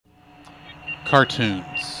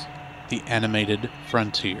Cartoons, the animated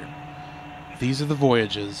frontier. These are the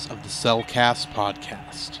voyages of the Cellcast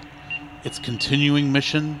podcast. Its continuing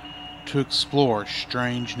mission to explore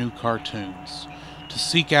strange new cartoons, to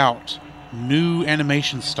seek out new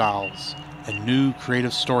animation styles and new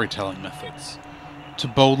creative storytelling methods, to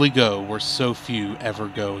boldly go where so few ever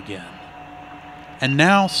go again. And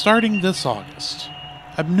now, starting this August,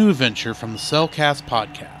 a new venture from the Cellcast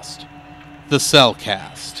podcast, the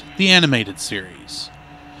Cellcast, the animated series.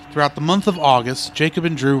 Throughout the month of August, Jacob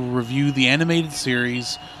and Drew will review the animated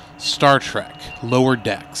series Star Trek Lower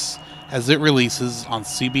Decks as it releases on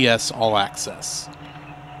CBS All Access.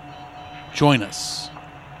 Join us,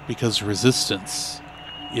 because resistance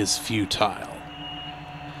is futile.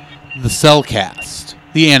 The Cellcast,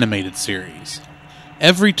 the animated series.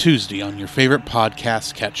 Every Tuesday on your favorite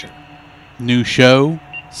podcast catcher. New show,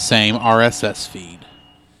 same RSS feed.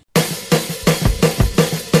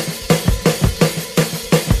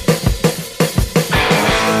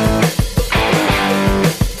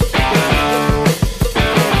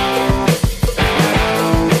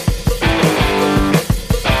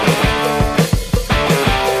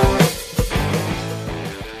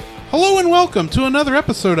 Hello and welcome to another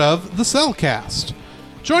episode of The Cellcast.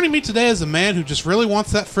 Joining me today is a man who just really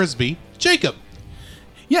wants that frisbee, Jacob.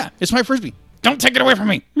 Yeah, it's my frisbee. Don't take it away from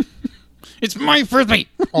me. It's my frisbee.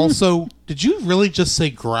 Also, did you really just say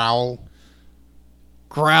growl?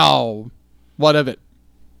 Growl. What of it?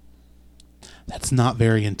 That's not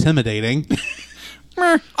very intimidating.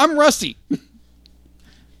 I'm rusty.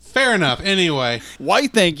 Fair enough. Anyway. Why,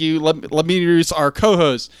 thank you. Let me introduce our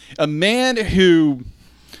co-host. A man who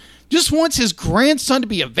just wants his grandson to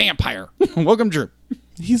be a vampire. Welcome, Drew.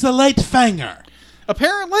 He's a light fanger.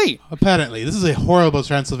 Apparently. This is a horrible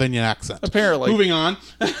Transylvania accent. Apparently. Moving on.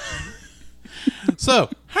 So,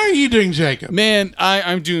 how are you doing, Jacob? Man,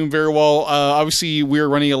 I'm doing very well. Obviously, we're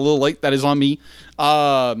running a little late. That is on me.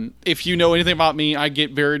 If you know anything about me, I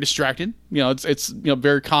get very distracted. You know, it's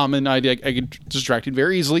very common. I get distracted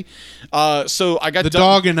very easily. So I got the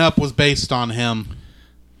dog and Up was based on him.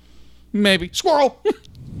 Maybe squirrel.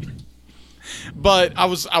 But I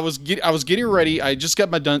was getting ready. I just got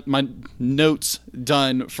my notes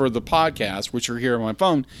done for the podcast, which are here on my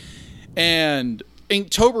phone. And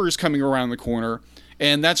Inktober is coming around the corner,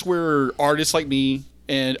 and that's where artists like me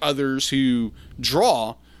and others who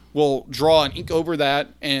draw will draw and ink over that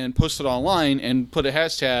and post it online and put a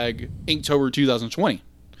hashtag Inktober 2020.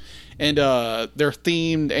 And they're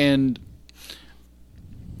themed, and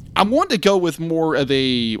I want to go with more of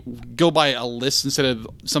go by a list instead of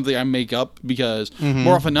something I make up, because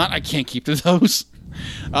more often than not, I can't keep to those.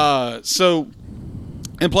 And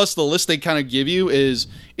plus the list they kind of give you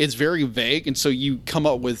it's very vague, and so you come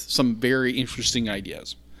up with some very interesting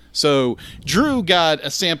ideas. So Drew got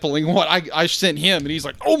a sampling what I sent him, and he's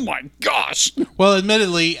like, oh my gosh. Well,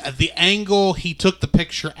 admittedly, the angle he took the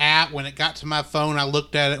picture at, when it got to my phone, I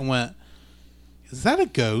looked at it and went, is that a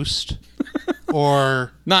ghost?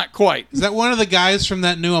 Or not quite. Is that one of the guys from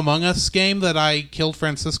that new Among Us game that I killed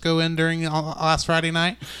Francisco in during last Friday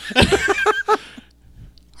night?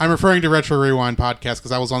 I'm referring to Retro Rewind podcast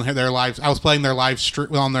because I was on their live. I was playing their live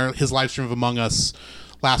stream on his live stream of Among Us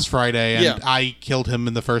last Friday, and I killed him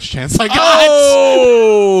in the first chance I got.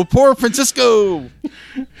 Oh, poor Francisco.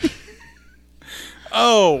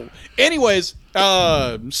 Oh, anyways,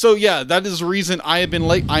 so yeah, that is the reason I have been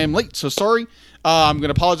late. I am late, so sorry. I'm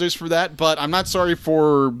going to apologize for that, but I'm not sorry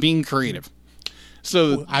for being creative.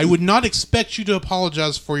 So I would not expect you to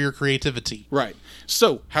apologize for your creativity. Right.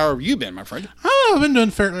 So, how have you been, my friend? Oh, I've been doing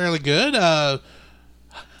fairly good. I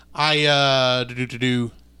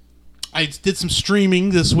did some streaming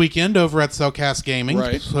this weekend over at Cellcast Gaming.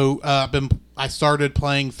 Right. So I started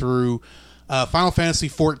playing through Final Fantasy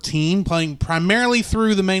XIV, playing primarily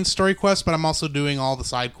through the main story quest, but I'm also doing all the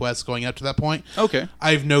side quests going up to that point. Okay.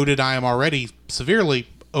 I've noted I am already severely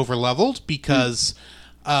over-leveled because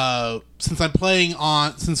since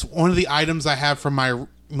one of the items I have from my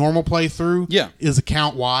normal playthrough is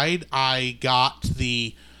account wide, I got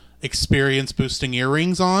the experience boosting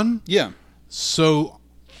earrings on. Yeah. So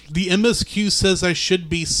the MSQ says I should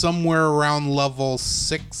be somewhere around level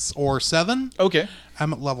 6 or 7. Okay.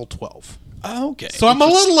 I'm at level 12. Okay. So I'm a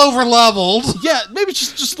little over-leveled. Yeah, maybe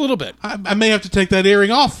just a little bit. I may have to take that earring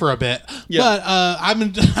off for a bit. Yeah. But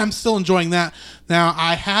I'm still enjoying that. Now,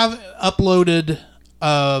 I have uploaded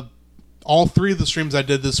all 3 of the streams I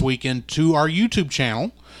did this weekend to our YouTube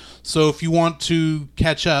channel. So if you want to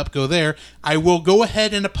catch up, go there. I will go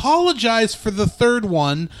ahead and apologize for the 3rd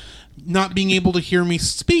one not being able to hear me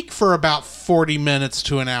speak for about 40 minutes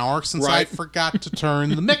to an hour since I forgot to turn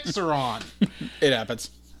the mixer on. It happens.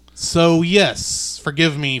 So, yes,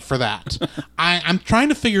 forgive me for that. I'm trying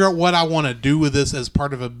to figure out what I want to do with this as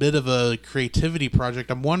part of a bit of a creativity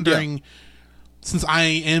project. I'm wondering, since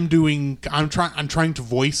I'm trying to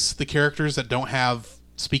voice the characters that don't have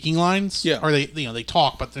speaking lines. Yeah. Or they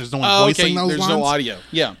talk, but there's no one voicing those lines. There's no audio.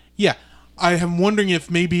 Yeah. Yeah. I am wondering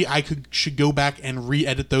if maybe I should go back and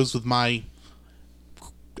re-edit those with my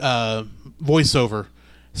voiceover.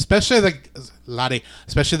 Especially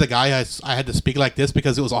the guy I had to speak like this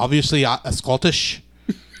because it was obviously a Scottish.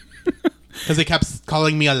 Because they kept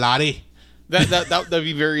calling me a laddie. That'd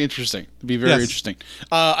be very interesting. It'd be very interesting.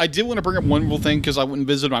 I did want to bring up one little thing because I went and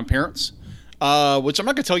visited my parents, which I'm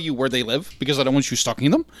not going to tell you where they live because I don't want you stalking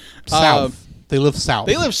them. South. They live south.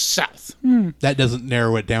 They live south. That doesn't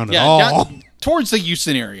narrow it down at all. Towards the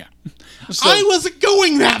Houston area. So, I wasn't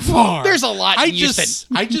going that far. There's a lot in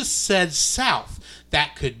Houston. I just said south.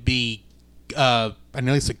 That could be, I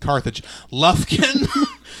nearly said Carthage, Lufkin,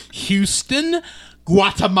 Houston,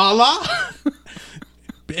 Guatemala,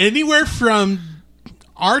 anywhere from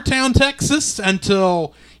our town, Texas,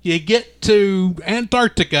 until you get to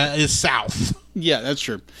Antarctica is south. Yeah, that's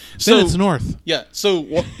true. Then it's north. Yeah, it's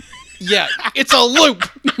a loop.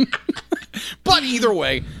 But either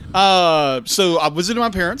way, so I visited my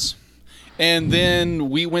parents, and then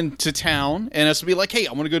we went to town, and I was to be like, hey,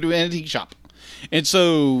 I want to go to an antique shop. And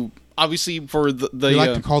so, obviously, for the we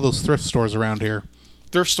like to call those thrift stores around here.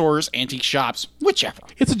 Thrift stores, antique shops, whichever.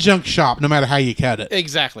 It's a junk shop, no matter how you cut it.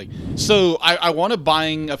 Exactly. So, I want to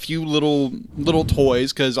buying a few little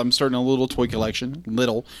toys, because I'm starting a little toy collection.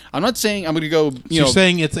 Little. I'm not saying I'm going to go, You're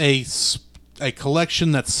saying it's a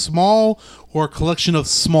collection that's small, or a collection of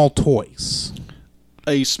small toys?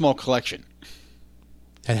 A small collection.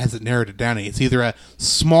 That hasn't narrowed it down. It's either a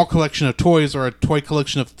small collection of toys or a toy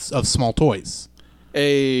collection of small toys.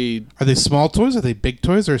 Are they small toys? Are they big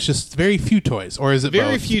toys? Or it's just very few toys? Or is it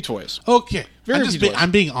very both? few toys? Okay. Very few toys.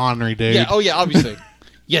 I'm being ornery, dude. Yeah. Oh, yeah, obviously.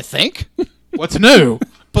 You think? What's new?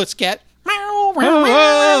 Pussycat.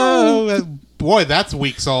 Boy, that's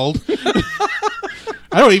weeks old.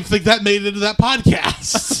 I don't even think that made it into that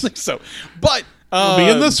podcast. I think so. But it'll be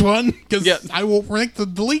in this one, because I won't rank to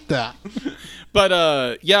delete that. But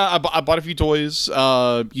I bought a few toys. You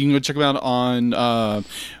can go check them out on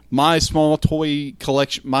my small toy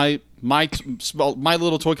collection. My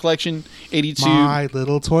little toy collection. 82. My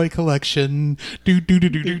little toy collection. Do do do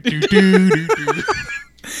do do do do do.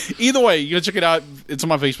 Either way, you go check it out. It's on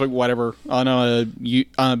my Facebook, whatever, on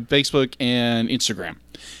Facebook and Instagram.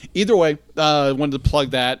 Either way, I wanted to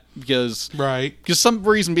plug that because some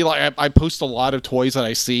reason I post a lot of toys that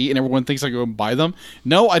I see and everyone thinks I go and buy them.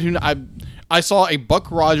 No, I do not. I saw a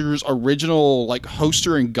Buck Rogers original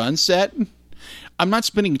holster and gun set. I'm not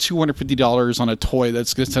spending $250 on a toy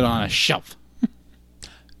that's going to sit on a shelf.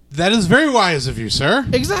 That is very wise of you, sir.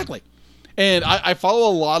 Exactly. And I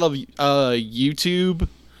follow a lot of YouTube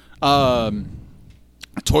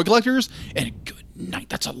toy collectors, and good night,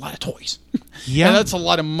 that's a lot of toys. Yeah. And that's a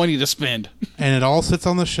lot of money to spend. And it all sits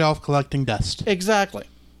on the shelf collecting dust. Exactly.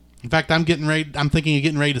 In fact, I'm thinking of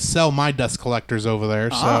getting ready to sell my dust collectors over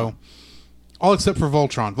there, so all except for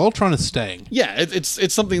Voltron. Voltron is staying. Yeah,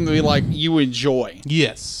 it's something that you enjoy.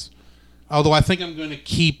 Yes. Although I think I'm going to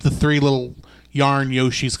keep the 3 little yarn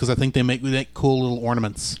Yoshis because I think they make cool little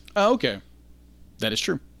ornaments. Oh, okay. That is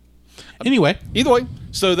true. Anyway. Either way,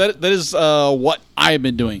 so that is what I've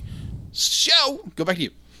been doing. So, go back to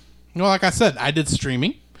you. Well, like I said, I did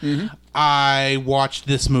streaming. Mm-hmm. I watched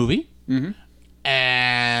this movie. Mm-hmm.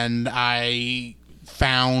 And I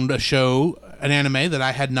found an anime that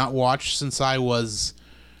I had not watched since I was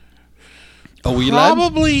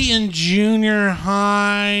probably in junior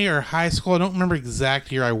high or high school. I don't remember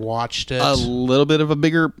exact year I watched it. A little bit of a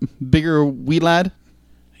bigger wee lad?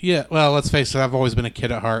 Yeah, well, let's face it, I've always been a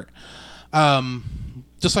kid at heart.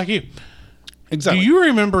 Just like you. Exactly. Do you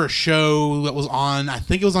remember a show that was on, I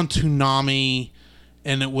think it was on Toonami,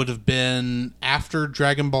 and it would have been after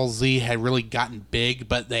Dragon Ball Z had really gotten big,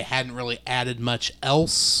 but they hadn't really added much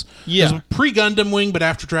else? Yeah. It was pre-Gundam Wing, but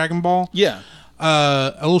after Dragon Ball? Yeah.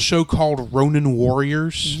 A little show called Ronin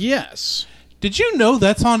Warriors. Yes. Did you know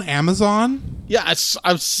that's on Amazon? Yeah,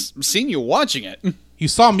 I've seen you watching it. You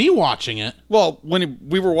saw me watching it. Well, when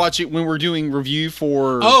we were doing review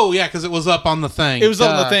for... Oh, yeah, because it was up on the thing. It was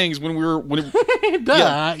on the things when we were...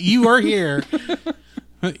 Yeah. You were here.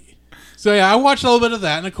 So, yeah, I watched a little bit of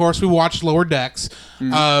that, and, of course, we watched Lower Decks.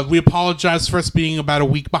 Mm-hmm. We apologize for us being about a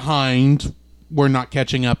week behind. We're not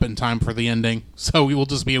catching up in time for the ending, so we will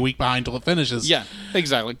just be a week behind till it finishes. Yeah,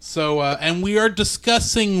 exactly. So, and we are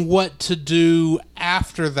discussing what to do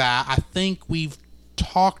after that. I think we've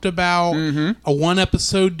talked about a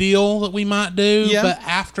 1-episode deal that we might do, but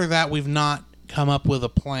after that, we've not come up with a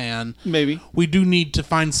plan. Maybe. We do need to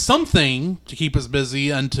find something to keep us busy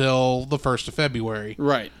until the 1st of February.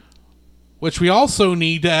 Right. Which we also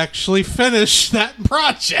need to actually finish that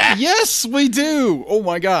project. Yes, we do. Oh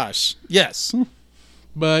my gosh. Yes.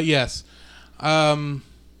 But yes.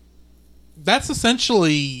 That's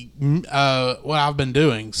essentially what I've been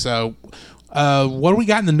doing. So, what do we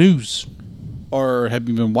got in the news? Or have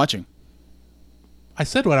you been watching? I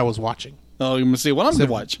said what I was watching. Oh, you're going to see what I'm going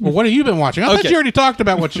to watch. Well, what have you been watching? I thought you already talked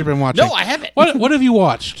about what you've been watching. No, I haven't. What have you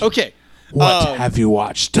watched? Okay. What have you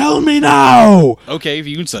watched? Tell me now. Okay, if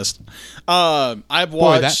you insist. I've watched.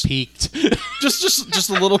 Boy, that peaked. just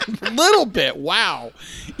a little bit. Wow.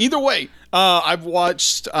 Either way, I've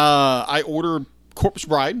watched. I ordered Corpse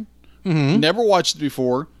Bride. Never watched it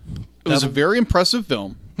before. It was a very impressive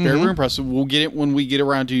film. Very impressive. We'll get it when we get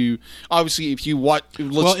around to. Obviously, if you watch.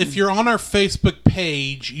 Well, if you're on our Facebook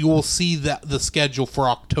page, you will see the schedule for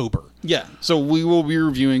October. Yeah. So we will be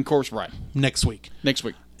reviewing Corpse Bride next week.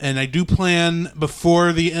 And I do plan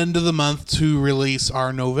before the end of the month to release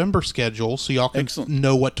our November schedule, so y'all can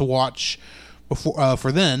know what to watch before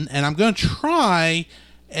for then. And I'm going to try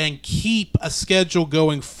and keep a schedule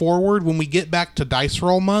going forward when we get back to dice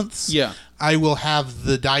roll months. Yeah. I will have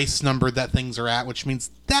the dice number that things are at, which means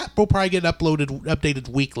that will probably get updated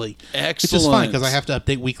weekly. Excellent. Which is fine because I have to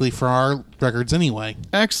update weekly for our records anyway.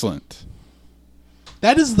 Excellent.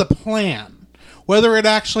 That is the plan. Whether it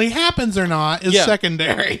actually happens or not is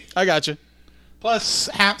secondary. I gotcha. Plus,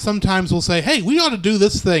 sometimes we'll say, hey, we ought to do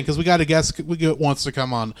this thing because we got a guest wants to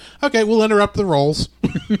come on. Okay, we'll interrupt the rolls.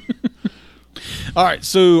 All right,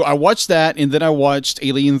 so I watched that, and then I watched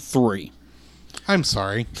Alien 3. I'm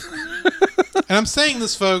sorry. And I'm saying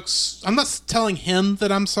this, folks. I'm not telling him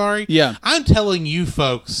that I'm sorry. Yeah. I'm telling you,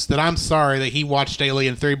 folks, that I'm sorry that he watched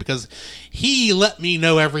Alien 3 because he let me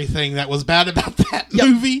know everything that was bad about that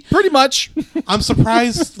movie. Pretty much. I'm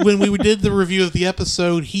surprised when we did the review of the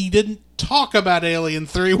episode, he didn't talk about Alien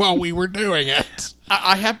 3 while we were doing it.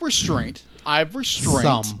 I have restraint. I've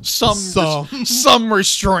restraint. Some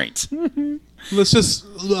restraint.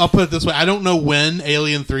 I'll put it this way. I don't know when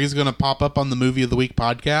Alien 3 is going to pop up on the Movie of the Week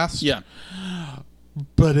podcast. Yeah.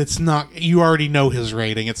 But it's not, you already know his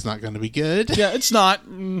rating. It's not going to be good. Yeah, it's not.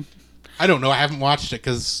 I don't know. I haven't watched it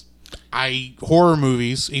because horror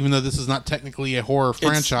movies, even though this is not technically a horror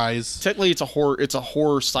franchise. Technically, it's a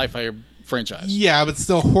horror sci-fi franchise. Yeah, but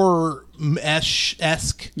still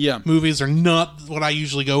horror-esque movies are not what I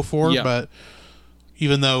usually go for. Yeah. But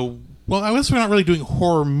even though, well, I guess we're not really doing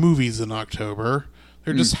horror movies in October.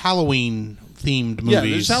 They're just Halloween-themed movies. Yeah,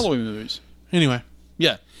 they're just Halloween movies. Anyway.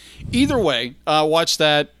 Yeah. Either way, watch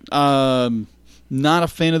that. Not a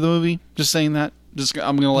fan of the movie. Just saying that.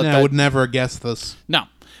 I'm going to let that. I would never guess this. No.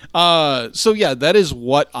 So, yeah, that is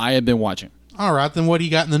what I have been watching. All right, then what do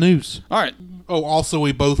you got in the news? All right. Oh, also,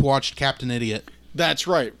 we both watched Captain Idiot. That's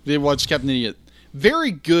right. They watched Captain Idiot.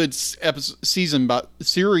 Very good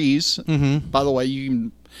series. By the way, you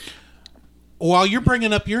can. While you're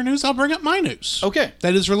bringing up your news, I'll bring up my news. Okay.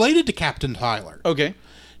 That is related to Captain Tyler. Okay.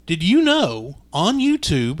 Did you know on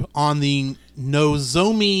YouTube, on the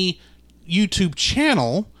Nozomi YouTube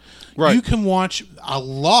channel, you can watch a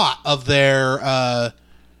lot of their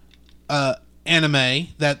anime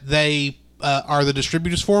that they are the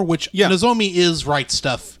distributors for, which Nozomi is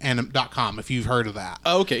RightStuff.com, if you've heard of that.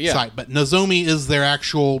 Oh, okay, yeah. Site. But Nozomi is their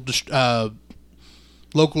actual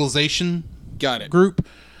localization group,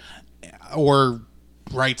 or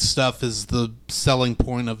Right Stuff is the selling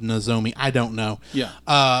point of Nozomi. I don't know. Yeah.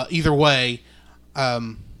 Either way,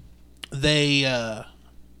 they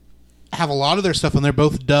have a lot of their stuff on there,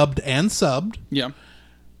 both dubbed and subbed. Yeah.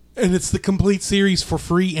 And it's the complete series for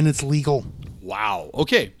free, and it's legal. Wow.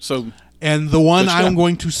 Okay. And the one I'm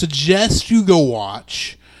going to suggest you go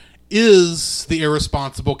watch is The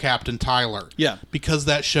Irresponsible Captain Tyler. Yeah. Because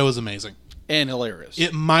that show is amazing. And hilarious.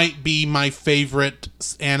 It might be my favorite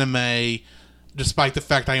anime, despite the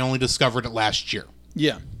fact I only discovered it last year.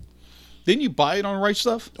 Yeah. Didn't you buy it on Right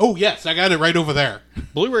Stuff? Oh, yes. I got it right over there.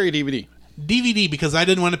 Blu-ray or DVD? DVD, because I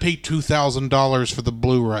didn't want to pay $2,000 for the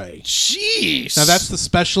Blu-ray. Jeez. Now, that's the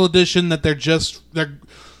special edition that they're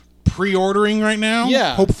pre-ordering right now.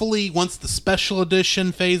 Yeah. Hopefully, once the special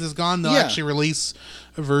edition phase is gone, they'll actually release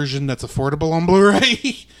a version that's affordable on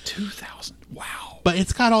Blu-ray. $2,000. Wow. But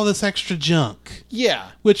it's got all this extra junk.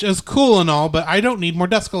 Yeah. Which is cool and all, but I don't need more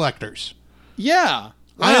dust collectors. Yeah.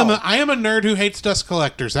 Wow. I am a nerd who hates dust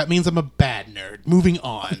collectors. That means I'm a bad nerd. Moving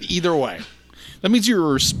on. Either way. That means you're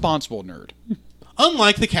a responsible nerd.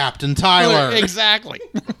 Unlike the Captain Tyler. Exactly.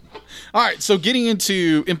 All right, so getting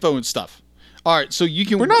into info and stuff. All right, so you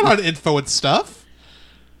can... We're not on info and stuff.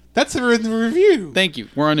 That's in the review. Thank you.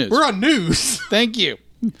 We're on news. We're on news. Thank you.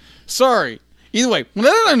 Sorry. Either way.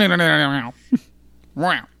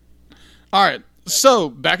 All right, so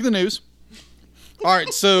back in the news. All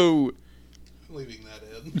right, so... Leaving that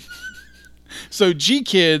in. So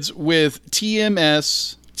G-Kids with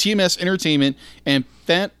TMS Entertainment and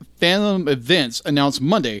Phantom Events announced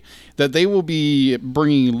Monday that they will be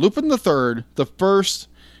bringing Lupin the Third, the first,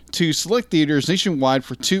 to select theaters nationwide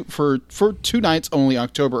for two nights only,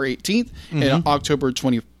 October 18th and October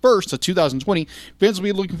 21st of 2020. Fans will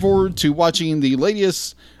be looking forward to watching the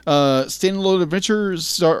latest standalone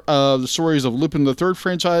adventures, the stories of Lupin the Third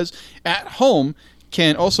franchise at home.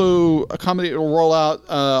 Can also accommodate a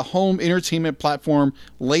rollout home entertainment platform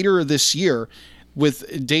later this year,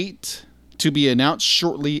 with date to be announced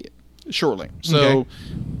shortly. So,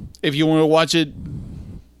 if you want to watch it,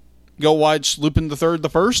 go watch Lupin the Third, the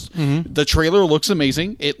first. The trailer looks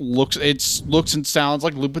amazing. It looks and sounds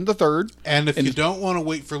like Lupin the Third. And if you don't want to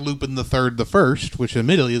wait for Lupin the Third, the first, which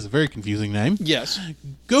admittedly is a very confusing name, yes,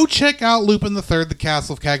 go check out Lupin the Third: The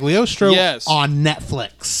Castle of Cagliostro on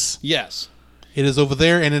Netflix. Yes. It is over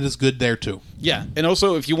there, and it is good there, too. Yeah, and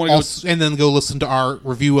also, if you want to and then go listen to our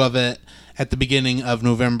review of it at the beginning of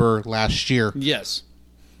November last year. Yes.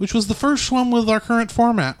 Which was the first one with our current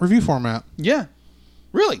review format. Yeah.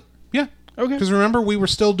 Really? Yeah. Okay. Because remember, we were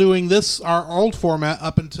still doing our old format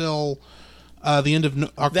up until the end of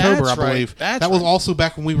October, I believe. That was also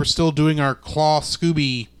back when we were still doing our Claw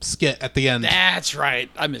Scooby skit at the end. That's right.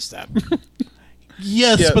 I missed that.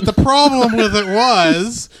 Yes, but the problem with it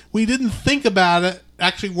was we didn't think about it.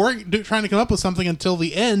 Actually, weren't trying to come up with something until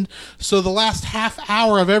the end. So the last half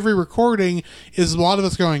hour of every recording is a lot of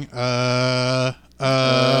us going, yeah,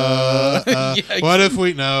 what if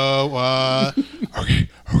we know? Okay,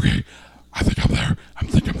 I think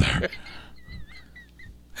I'm there.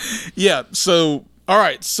 Yeah. So all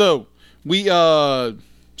right. So we Lupin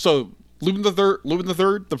the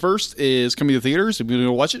Third, the first is coming to theaters. If you want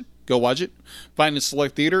to watch it, go watch it. Find a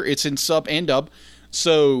select theater. It's in sub and dub.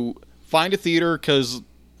 So find a theater because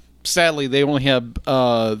sadly they only have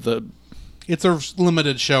It's a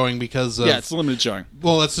limited showing because of... Yeah, it's a limited showing.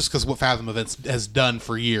 Well, that's just because what Fathom Events has done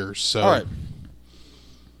for years. So. All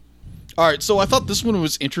right. So I thought this one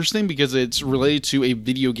was interesting because it's related to a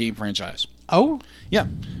video game franchise. Oh? Yeah.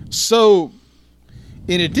 So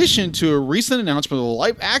in addition to a recent announcement of a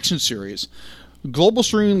live-action series, global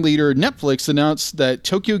streaming leader Netflix announced that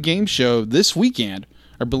Tokyo Game Show this weekend,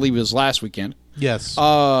 I believe it was last weekend. Yes.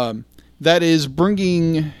 That is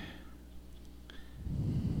bringing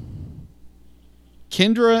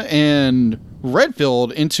Kendra and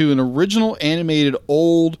Redfield into an original animated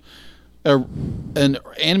old with a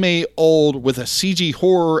CG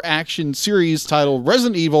horror action series titled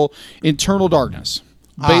Resident Evil Eternal Darkness,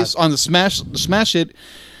 based on the smash hit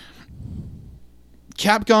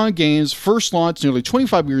Capcom games first launched nearly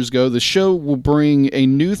 25 years ago. The show will bring a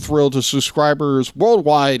new thrill to subscribers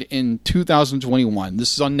worldwide in 2021.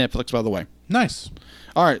 This is on Netflix, by the way. Nice.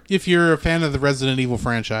 All right. If you're a fan of the Resident Evil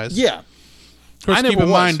franchise. Yeah. Of course, keep in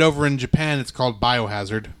mind, over in Japan, it's called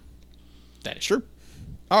Biohazard. That is true.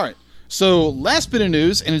 All right. So, last bit of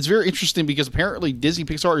news, and it's very interesting because apparently Disney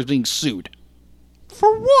Pixar is being sued.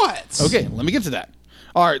 For what? Okay, let me get to that.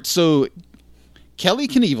 All right, so Kelly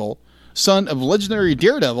Knievel, son of legendary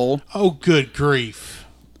Daredevil. Oh, good grief.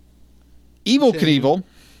 Evil Knievel,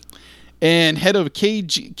 and head of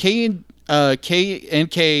K&K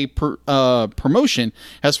Promotion,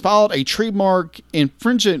 has filed a trademark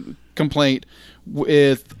infringement complaint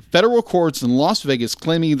with federal courts in Las Vegas,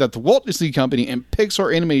 claiming that the Walt Disney Company and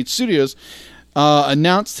Pixar Animated Studios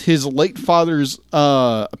announced his late father's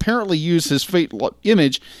apparently used his fake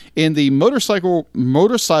image in the motorcycle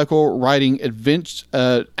riding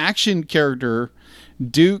action character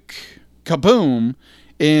Duke Kaboom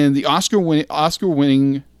in the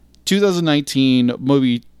Oscar-winning 2019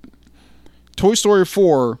 movie Toy Story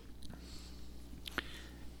 4.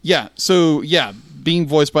 Yeah, so being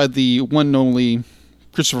voiced by the one and only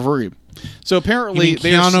Christopher Reeve. So apparently,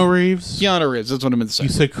 Keanu Reeves. Keanu Reeves. That's what I meant to say. You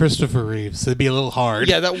said Christopher Reeves. It'd be a little hard.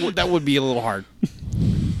 Yeah, that would be a little hard.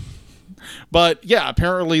 But yeah,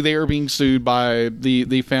 apparently they are being sued by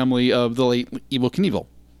the family of the late Evil Knievel.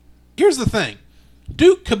 Here's the thing: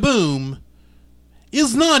 Duke Kaboom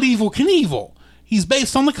is not Evil Knievel. He's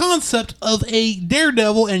based on the concept of a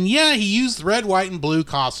Daredevil, and yeah, he used the red, white, and blue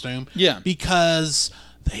costume. Yeah, because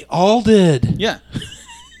they all did. Yeah.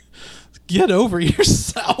 Get over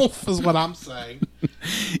yourself is what I'm saying.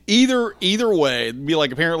 Either way, it'd be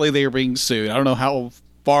like apparently they are being sued. I don't know how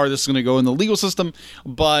far this is going to go in the legal system,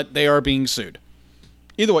 but they are being sued.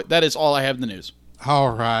 Either way, that is all I have in the news.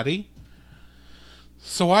 Alrighty.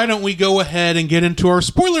 So why don't we go ahead and get into our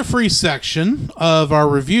spoiler-free section of our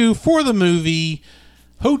review for the movie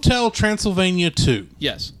Hotel Transylvania 2.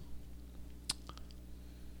 Yes.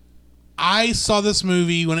 I saw this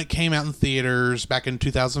movie when it came out in theaters back in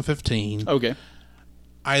 2015. Okay.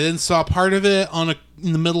 I then saw part of it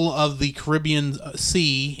in the middle of the Caribbean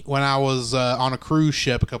Sea when I was on a cruise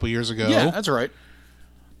ship a couple years ago. Yeah, that's right.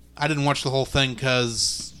 I didn't watch the whole thing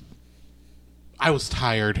because I was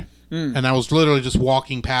tired. And I was literally just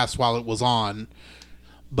walking past while it was on.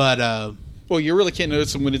 But, well, you really can't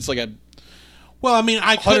notice them when it's like a... Well, I mean,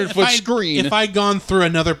 I could, 100-foot screen. If I'd gone through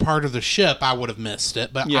another part of the ship, I would have missed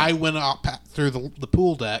it. But I went up through the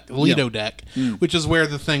pool deck, the Lido deck, which is where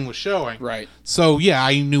the thing was showing. Right. So, yeah,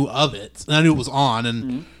 I knew of it. And I knew it was on.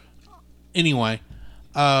 And anyway,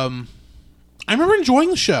 I remember enjoying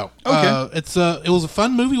the show. Okay. It was a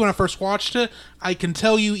fun movie when I first watched it. I can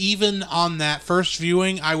tell you, even on that first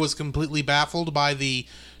viewing, I was completely baffled by the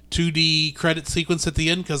 2D credit sequence at the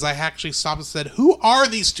end, because I actually stopped and said, who are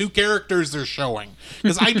these two characters they're showing?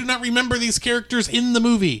 Because I do not remember these characters in the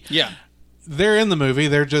movie. Yeah. They're in the movie.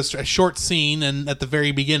 They're just a short scene and at the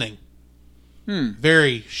very beginning.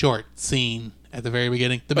 Very short scene at the very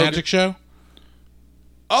beginning. The magic show?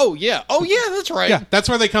 Oh, yeah. Oh, yeah, that's right. Yeah, that's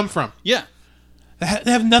where they come from. Yeah.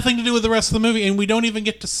 They have nothing to do with the rest of the movie, and we don't even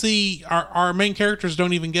get to see our main characters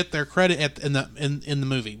don't even get their credit in the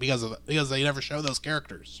movie because they never show those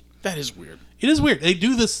characters. That is weird. It is weird. They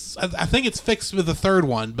do this. I think it's fixed with the third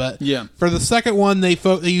one, but yeah. For the second one, they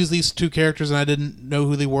use these two characters, and I didn't know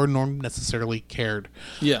who they were, nor necessarily cared.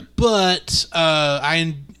 Yeah, but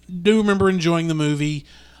I do remember enjoying the movie.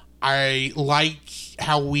 I like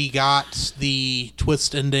how we got the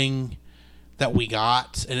twist ending that we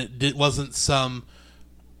got, and it wasn't some.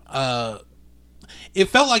 It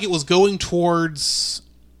felt like it was going towards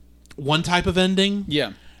one type of ending.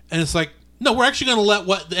 Yeah, and it's like, no, we're actually going to let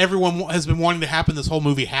what everyone has been wanting to happen this whole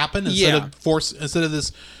movie happen instead of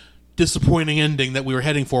this disappointing ending that we were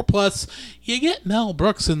heading for. Plus, you get Mel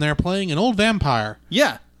Brooks in there playing an old vampire.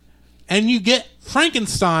 Yeah. And you get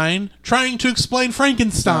Frankenstein trying to explain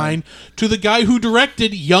Frankenstein to the guy who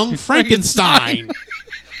directed Young Frankenstein.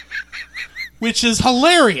 Which is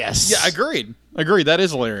hilarious. Yeah, agreed. That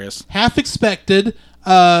is hilarious. Half expected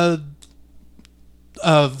Vlad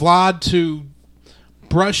to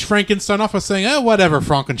brush Frankenstein off by saying, "Oh, whatever,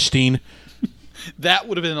 Frankenstein." That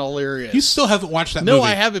would have been hilarious. You still haven't watched that movie? No,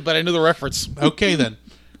 I haven't, but I know the reference. Okay, then.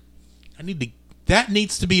 That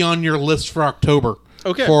needs to be on your list for October.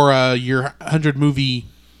 Okay. For your 100 movie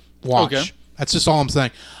watch. Okay. That's just all I'm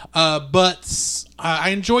saying. But I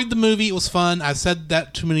enjoyed the movie. It was fun. I've said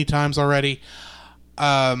that too many times already.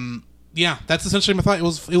 Yeah, that's essentially my thought. It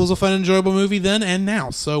was a fun, enjoyable movie then and now.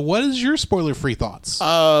 So what is your spoiler-free thoughts?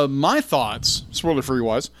 My thoughts, spoiler-free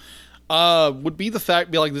wise, would be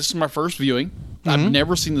like, this is my first viewing. Mm-hmm. I've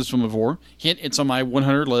never seen this film before. Hint, it's on my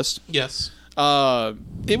 100 list. Yes.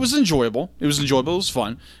 It was enjoyable. It was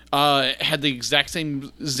fun. It had the exact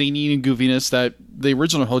same zany and goofiness that the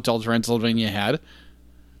original Hotel Transylvania had. For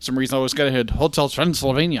some reason I always got to hit Hotel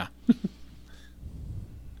Transylvania.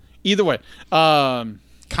 Either way.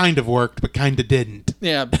 Kind of worked, but kind of didn't.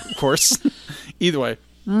 Yeah, of course. Either way.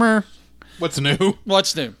 What's new?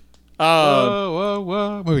 What's new?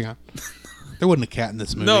 Whoa. Moving on. There wasn't a cat in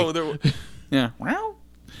this movie. No, yeah.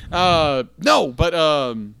 No, but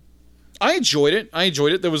I enjoyed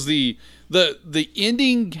it. There was the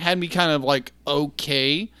ending had me kind of like,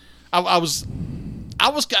 okay. I'm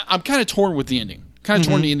kind of torn with the ending.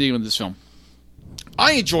 Torn the ending of this film.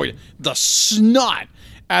 I enjoyed it. The snot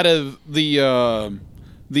out of the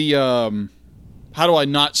how do I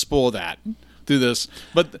not spoil that through this?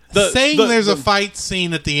 But there's a fight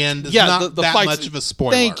scene at the end is not that much of a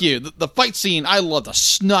spoiler. Thank you. The fight scene, I love the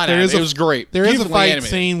snot out of it. It was great. There is a fight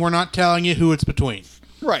scene. We're not telling you who it's between.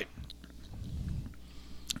 Right.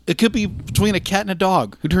 It could be between a cat and a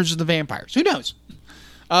dog who turns into vampires. Who knows?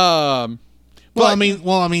 I mean,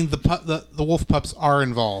 the wolf pups are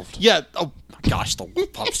involved. Yeah. Oh my gosh, the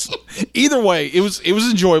wolf pups. Either way, it was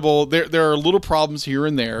enjoyable. There are little problems here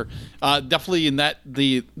and there. Definitely in that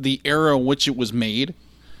the era in which it was made,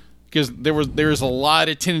 because there's a lot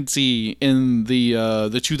of tendency in the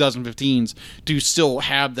 2015s to still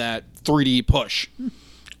have that 3D push.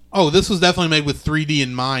 Oh, this was definitely made with 3D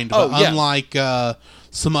in mind. But unlike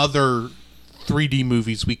some other 3D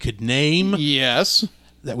movies we could name. Yes.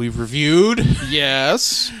 That we've reviewed.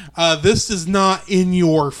 Yes. This is not in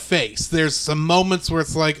your face. There's some moments where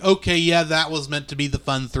it's like, okay, yeah, that was meant to be the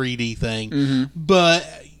fun 3D thing. Mm-hmm. But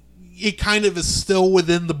it kind of is still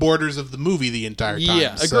within the borders of the movie the entire time.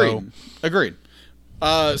 Yeah, agreed.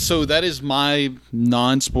 So that is my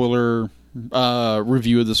non-spoiler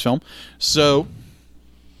review of this film. So,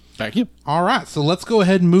 back to you. All right, so let's go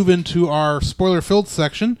ahead and move into our spoiler-filled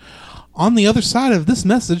section. On the other side of this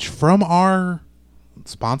message from our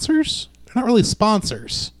sponsors? They're not really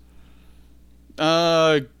sponsors.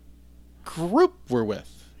 Group we're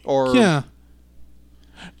with. Or yeah.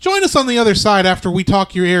 Join us on the other side after we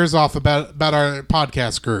talk your ears off about our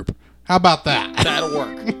podcast group. How about that? That'll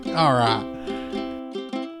work. All right.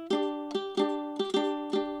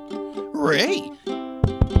 Ray.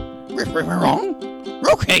 We're wrong.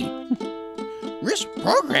 Okay. This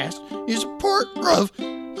progress is part of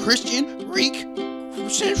Christian Reek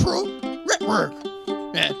Central Network.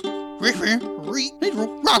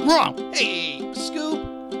 Wrong. Hey, Scoop.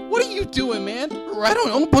 What are you doing, man? I don't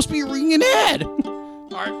know. I'm supposed to be reading an ad. All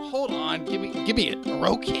right, hold on. Give me it.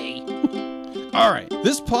 Okay. All right.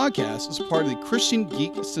 This podcast is part of the Christian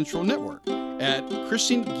Geek Central Network at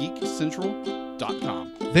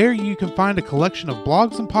ChristianGeekCentral.com. There you can find a collection of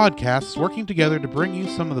blogs and podcasts working together to bring you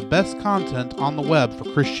some of the best content on the web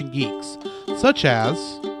for Christian geeks, such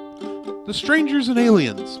as the Strangers and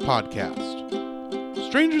Aliens podcast.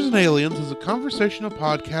 Strangers and Aliens is a conversational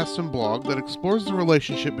podcast and blog that explores the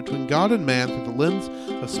relationship between God and man through the lens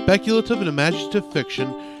of speculative and imaginative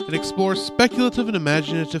fiction, and explores speculative and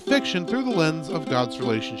imaginative fiction through the lens of God's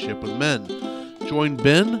relationship with men. Join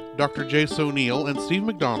Ben, Dr. Jace O'Neill, and Steve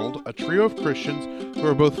McDonald, a trio of Christians who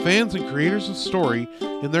are both fans and creators of story,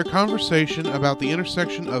 in their conversation about the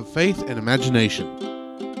intersection of faith and imagination.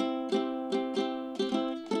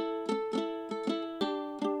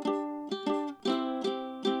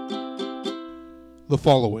 The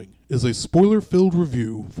following is a spoiler-filled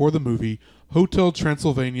review for the movie Hotel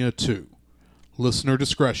Transylvania 2. Listener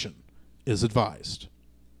discretion is advised.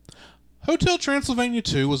 Hotel Transylvania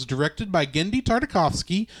 2 was directed by Genndy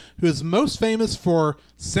Tartakovsky, who is most famous for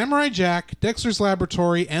Samurai Jack, Dexter's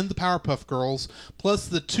Laboratory, and the Powerpuff Girls, plus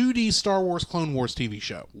the 2D Star Wars Clone Wars TV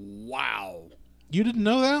show. Wow. You didn't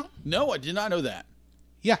know that? No, I did not know that.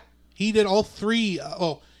 Yeah. He did all three.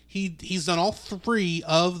 He's done all three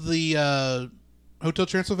of the Hotel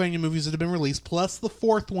Transylvania movies that have been released, plus the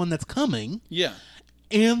fourth one that's coming. Yeah.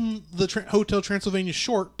 And the Hotel Transylvania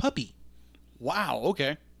short, Puppy. Wow,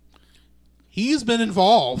 okay. He's been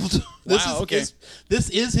involved. Okay. This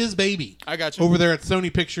is his baby. I got you. Over there at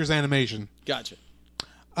Sony Pictures Animation. Gotcha.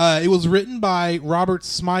 It was written by Robert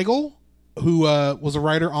Smigel, who was a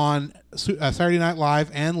writer on Saturday Night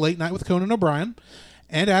Live and Late Night with Conan O'Brien,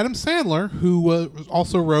 and Adam Sandler, who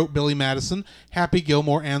also wrote Billy Madison, Happy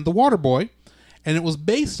Gilmore, and The Waterboy, and it was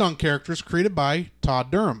based on characters created by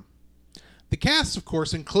Todd Durham. The cast, of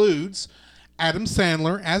course, includes Adam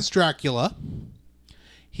Sandler as Dracula.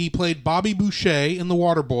 He played Bobby Boucher in The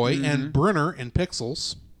Waterboy and Brenner in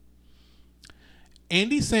Pixels.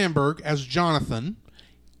 Andy Samberg as Jonathan.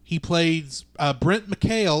 He plays Brent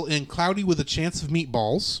McHale in Cloudy with a Chance of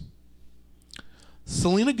Meatballs.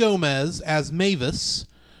 Selena Gomez as Mavis.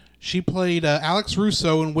 She played Alex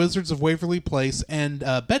Russo in Wizards of Waverly Place and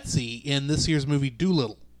Betsy in this year's movie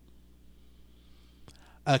Doolittle.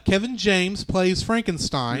 Kevin James plays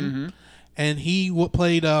Frankenstein. And he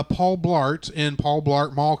played Paul Blart in Paul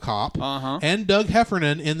Blart Mall Cop, and Doug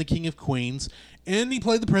Heffernan in The King of Queens, and he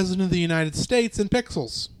played the President of the United States in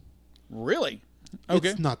Pixels. Really?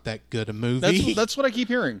 Okay. It's not that good a movie. That's what I keep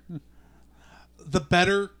hearing. The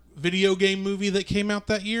better video game movie that came out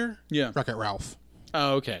that year? Yeah. Wreck-It Ralph.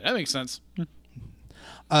 Oh, okay. That makes sense.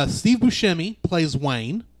 Steve Buscemi plays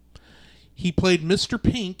Wayne. He played Mr.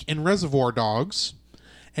 Pink in Reservoir Dogs.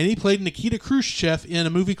 And he played Nikita Khrushchev in a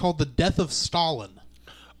movie called The Death of Stalin.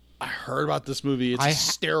 I heard about this movie. It's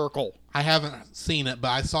hysterical. I haven't seen it,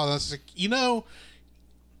 but I saw this. You know,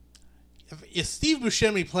 if Steve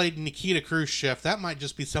Buscemi played Nikita Khrushchev, that might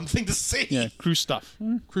just be something to see. Yeah, Khrushchev.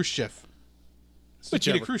 Khrushchev.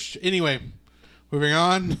 Whichever. Nikita Khrushchev. Anyway, moving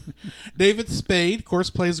on. David Spade, of course,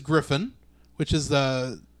 plays Griffin, which is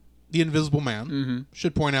the Invisible Man.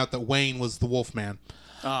 Should point out that Wayne was the Wolfman.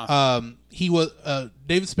 He was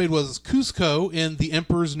David Spade was Cusco in The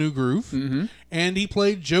Emperor's New Groove, and he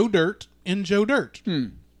played Joe Dirt in Joe Dirt.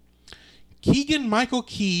 Keegan-Michael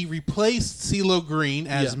Key replaced CeeLo Green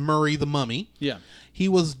as Murray the Mummy. Yeah. He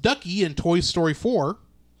was Ducky in Toy Story 4,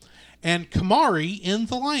 and Kamari in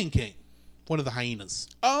The Lion King, one of the hyenas.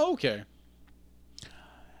 Oh, okay.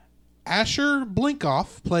 Asher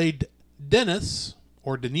Blinkoff played Dennis,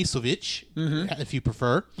 or Denisovich, if you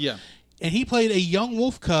prefer. Yeah. And he played a young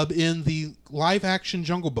wolf cub in the live-action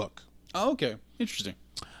Jungle Book. Oh, okay. Interesting.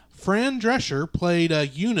 Fran Drescher played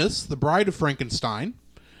Eunice, the Bride of Frankenstein.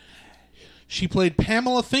 She played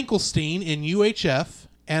Pamela Finkelstein in UHF,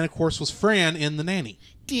 and of course was Fran in The Nanny.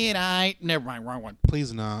 Did I? Never mind. Wrong one.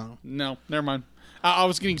 Please no. No, never mind. I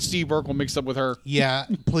was getting Steve Urkel mixed up with her. Yeah,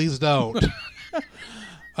 please don't.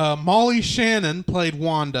 Molly Shannon played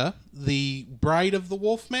Wanda, the bride of the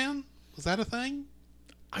Wolfman. Was that a thing?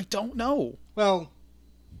 I don't know. Well,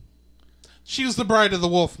 she was the bride of the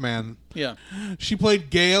Wolfman. Yeah. She played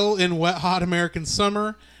Gail in Wet Hot American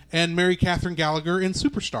Summer and Mary Catherine Gallagher in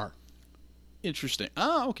Superstar. Interesting.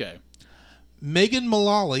 Oh, okay. Megan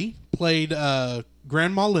Mullally played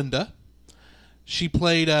Grandma Linda. She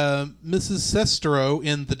played Mrs. Sestero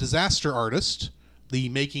in The Disaster Artist, The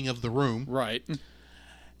Making of the Room. Right.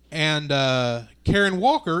 And Karen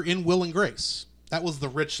Walker in Will and Grace. That was the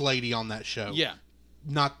rich lady on that show. Yeah.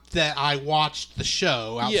 Not that I watched the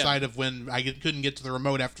show outside of when I couldn't get to the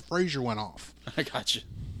remote after Frasier went off. I got you.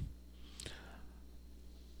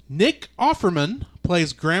 Nick Offerman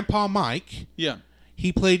plays Grandpa Mike. Yeah.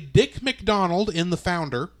 He played Dick McDonald in The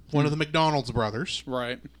Founder, one of the McDonald's brothers.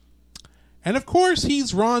 Right. And of course,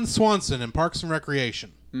 he's Ron Swanson in Parks and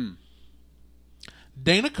Recreation.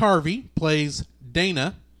 Dana Carvey plays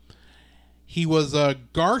Dana. He was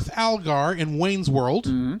Garth Algar in Wayne's World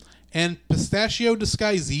and Pistachio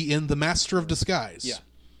Disguisey in The Master of Disguise. Yeah.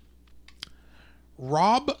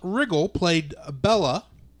 Rob Riggle played Bella.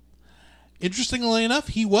 Interestingly enough,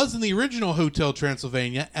 he was in the original Hotel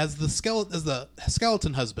Transylvania as the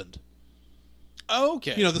skeleton husband. Oh,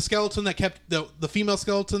 okay. You know, the skeleton that kept the female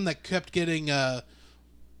skeleton that kept getting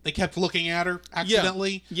they kept looking at her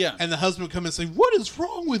accidentally. Yeah. And the husband would come and say, "What is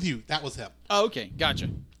wrong with you?" That was him. Oh, okay. Gotcha.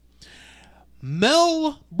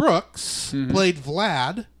 Mel Brooks played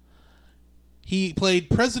Vlad. He played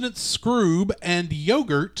President Scroob and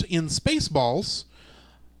Yogurt in Spaceballs,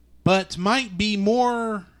 but might be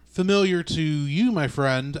more familiar to you, my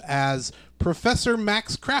friend, as Professor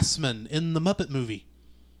Max Krassman in The Muppet Movie.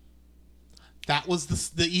 That was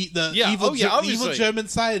the evil German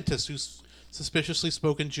scientist who suspiciously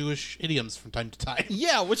spoke in Jewish idioms from time to time.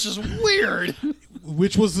 Yeah, which is weird.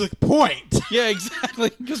 Which was the point. Yeah,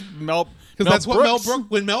 exactly. Because that's what Mel Brooks,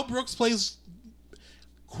 when Mel Brooks plays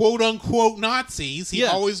quote unquote Nazis, he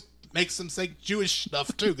always makes them say Jewish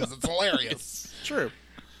stuff too because it's hilarious. It's true.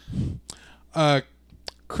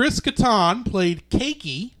 Chris Kattan played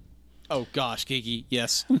Keiki. Oh gosh, Keiki,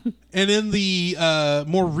 yes. And in the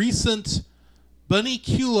more recent Bunny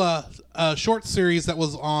Cula short series that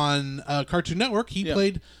was on Cartoon Network, he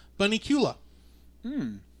played Bunny Cula.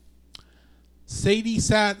 Sadie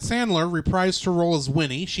Sandler reprised her role as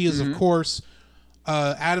Winnie. She is, of course,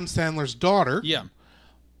 Adam Sandler's daughter. Yeah.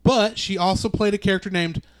 But she also played a character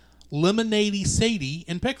named Lemonade Sadie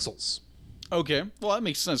in Pixels. Okay. Well, that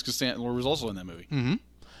makes sense because Sandler was also in that movie. Mm-hmm.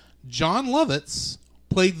 John Lovitz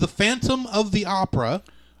played the Phantom of the Opera.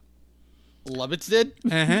 Lovitz did?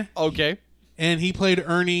 Uh-huh. Okay. And he played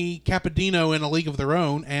Ernie Capadino in A League of Their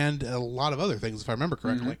Own and a lot of other things, if I remember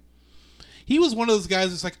correctly. He was one of those guys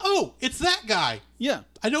that's like, oh, it's that guy. Yeah.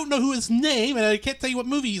 I don't know who his name, and I can't tell you what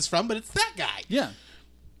movie he's from, but it's that guy. Yeah.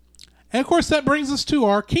 And, of course, that brings us to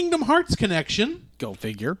our Kingdom Hearts connection. Go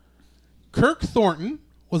figure. Kirk Thornton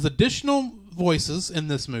was additional voices in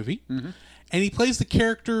this movie, and he plays the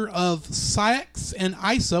character of Syx and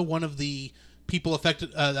Isa, one of the people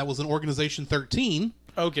affected, that was in Organization 13.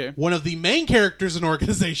 Okay. One of the main characters in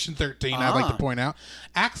Organization 13, I'd like to point out.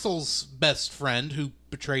 Axel's best friend, who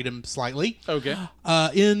betrayed him slightly. Okay.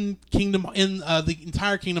 In the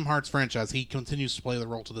entire Kingdom Hearts franchise, he continues to play the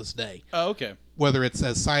role to this day. Oh, okay. Whether it's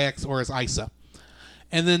as Syx or as Isa.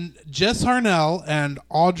 And then Jess Harnell and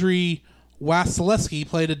Audrey Wasilewski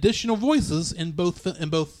played additional voices in both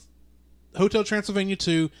Hotel Transylvania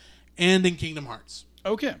 2 and in Kingdom Hearts.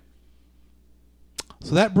 Okay.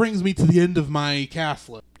 So that brings me to the end of my cast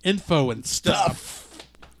list. Info and stuff.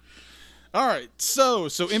 All right. So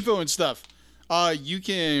info and stuff. You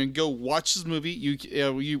can go watch this movie.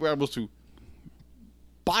 You were able to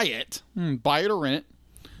buy it or rent it.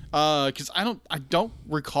 Because I don't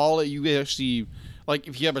recall that you actually, like,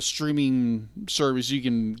 if you have a streaming service, you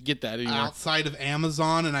can get that anywhere. Outside of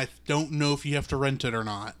Amazon, and I don't know if you have to rent it or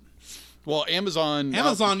not. Well, Amazon,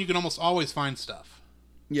 you can almost always find stuff.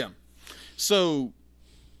 Yeah. So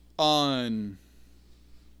on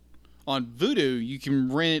Vudu, you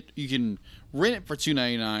can rent it for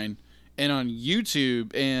 $2.99, and on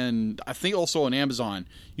YouTube and I think also on Amazon,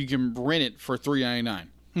 you can rent it for $3.99.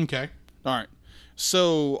 Okay. All right.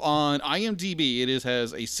 So on IMDb, it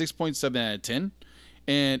has a 6.7 out of 10,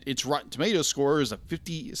 and its Rotten Tomatoes score is a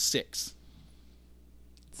 56.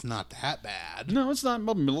 It's not that bad. No, it's not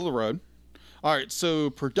about middle of the road. All right,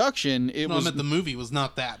 so production, I meant the movie was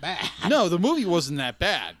not that bad. No, the movie wasn't that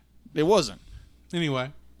bad. It wasn't.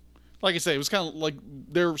 Anyway. like I say, it was kind of like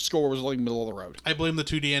their score was like middle of the road. I blame the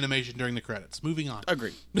 2D animation during the credits. Moving on.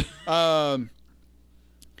 Agreed.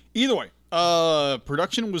 Either way,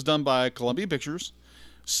 production was done by Columbia Pictures,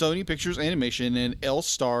 Sony Pictures Animation, and L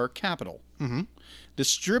Star Capital. Mm-hmm.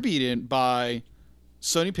 Distributed by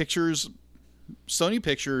Sony Pictures,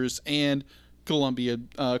 and Columbia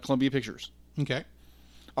Pictures. Okay.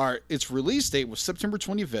 All right, its release date was September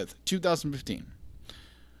 25th, 2015.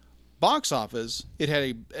 Box office, it had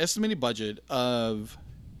an estimated budget of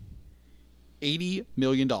 $80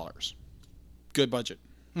 million. Good budget.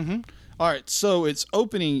 Mm-hmm. All right, so its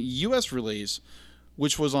opening U.S. release,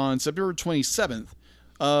 which was on September 27th,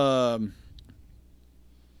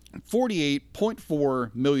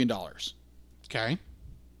 $48.4 million. Okay.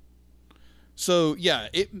 So yeah,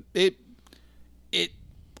 it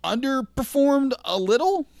underperformed a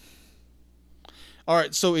little. All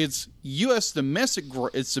right, so its U.S. domestic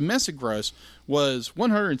gross was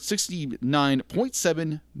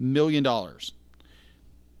 $169.7 million.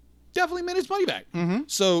 Definitely made its money back. Mm-hmm.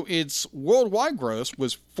 So its worldwide gross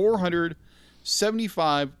was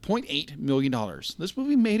 $475.8 million. This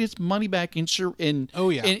movie made its money back in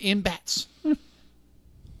bats.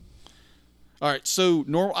 All right, so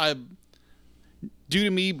due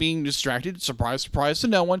to me being distracted, surprise to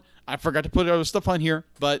no one, I forgot to put other stuff on here,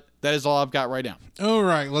 but that is all I've got right now. All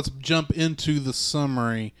right, let's jump into the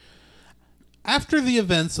summary. After the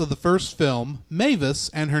events of the first film, Mavis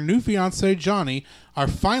and her new fiancé Johnny are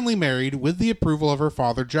finally married with the approval of her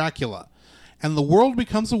father Dracula, and the world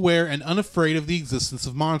becomes aware and unafraid of the existence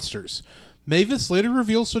of monsters. Mavis later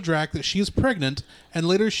reveals to Drac that she is pregnant, and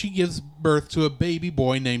later she gives birth to a baby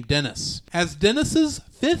boy named Dennis. As Dennis's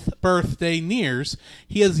 5th birthday nears,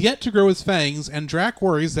 he has yet to grow his fangs, and Drac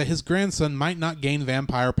worries that his grandson might not gain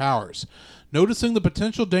vampire powers. Noticing the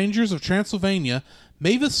potential dangers of Transylvania,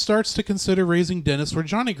 Mavis starts to consider raising Dennis where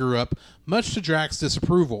Johnny grew up, much to Drac's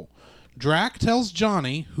disapproval. Drac tells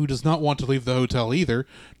Johnny, who does not want to leave the hotel either,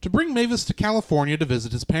 to bring Mavis to California to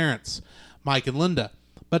visit his parents, Mike and Linda,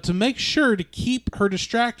 but to make sure to keep her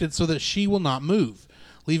distracted so that she will not move,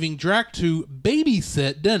 leaving Drac to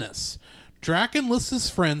babysit Dennis. Drac enlists his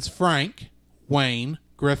friends Frank, Wayne,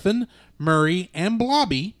 Griffin, Murray, and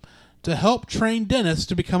Blobby to help train Dennis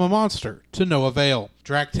to become a monster, to no avail.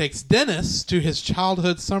 Drac takes Dennis to his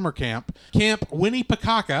childhood summer camp, Camp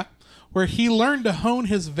Winnipecaca, where he learned to hone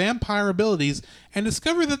his vampire abilities and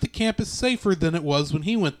discover that the camp is safer than it was when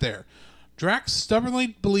he went there. Drac stubbornly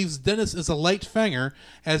believes Dennis is a late fanger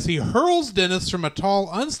as he hurls Dennis from a tall,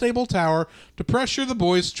 unstable tower to pressure the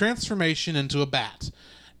boy's transformation into a bat.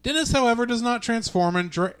 Dennis, however, does not transform, and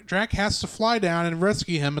Drac has to fly down and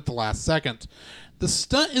rescue him at the last second. The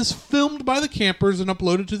stunt is filmed by the campers and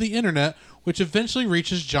uploaded to the internet, which eventually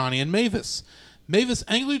reaches Johnny and Mavis. Mavis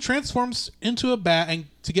angrily transforms into a bat and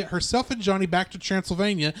to get herself and Johnny back to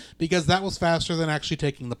Transylvania because that was faster than actually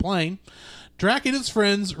taking the plane. Drac and his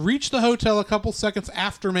friends reach the hotel a couple seconds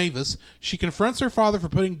after Mavis. She confronts her father for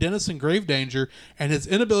putting Dennis in grave danger and his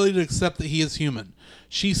inability to accept that he is human.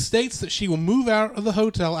 She states that she will move out of the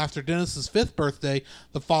hotel after Dennis's 5th birthday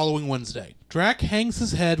the following Wednesday. Drac hangs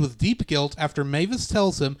his head with deep guilt after Mavis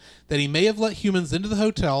tells him that he may have let humans into the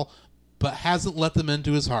hotel but hasn't let them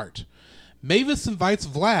into his heart. Mavis invites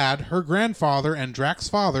Vlad, her grandfather and Drac's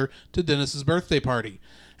father, to Dennis's birthday party.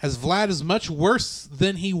 As Vlad is much worse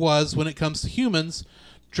than he was when it comes to humans,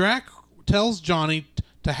 Drac tells Johnny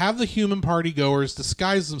to have the human party-goers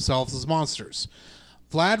disguise themselves as monsters.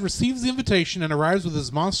 Vlad receives the invitation and arrives with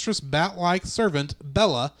his monstrous bat-like servant,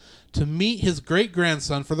 Bella, to meet his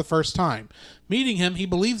great-grandson for the first time. Meeting him, he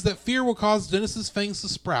believes that fear will cause Dennis's fangs to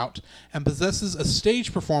sprout and possesses a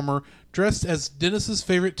stage performer dressed as Dennis's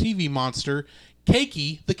favorite TV monster,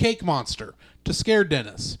 Cakey the Cake Monster, to scare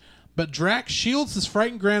Dennis. But Drac shields his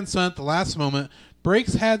frightened grandson at the last moment,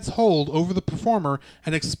 breaks Had's hold over the performer,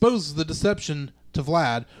 and exposes the deception to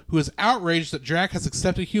Vlad, who is outraged that Drac has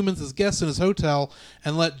accepted humans as guests in his hotel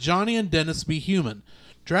and let Johnny and Dennis be human.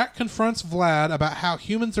 Drac confronts Vlad about how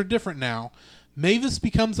humans are different now. Mavis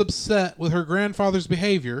becomes upset with her grandfather's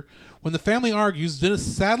behavior. When the family argues,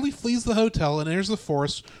 Dennis sadly flees the hotel and enters the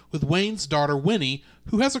forest with Wayne's daughter Winnie,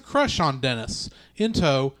 who has a crush on Dennis, in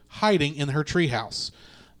tow, hiding in her treehouse.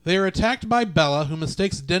 They are attacked by Bella, who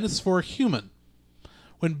mistakes Dennis for a human.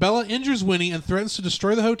 When Bella injures Winnie and threatens to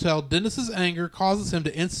destroy the hotel, Dennis's anger causes him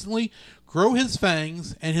to instantly grow his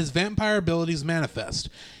fangs and his vampire abilities manifest.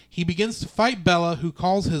 He begins to fight Bella, who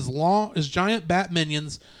calls his giant bat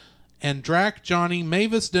minions, and Drac, Johnny,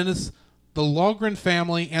 Mavis, Dennis The Logren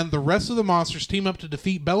family and the rest of the monsters team up to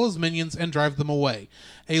defeat Bella's minions and drive them away.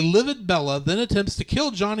 A livid Bella then attempts to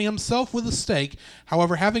kill Johnny himself with a stake.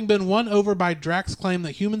 However, having been won over by Drax's claim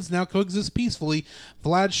that humans now coexist peacefully,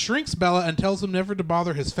 Vlad shrinks Bella and tells him never to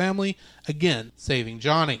bother his family again, saving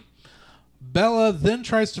Johnny. Bella then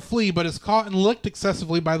tries to flee, but is caught and licked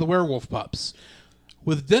excessively by the werewolf pups.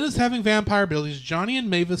 With Dennis having vampire abilities, Johnny and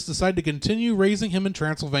Mavis decide to continue raising him in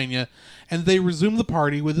Transylvania, and they resume the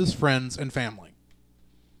party with his friends and family.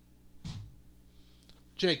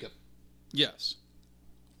 Jacob. Yes.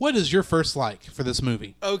 What is your first like for this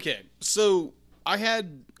movie? Okay, so I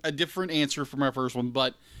had a different answer for my first one,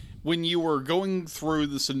 but when you were going through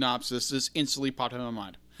the synopsis, this instantly popped in my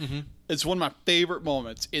mind. Mm-hmm. It's one of my favorite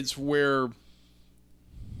moments. It's where...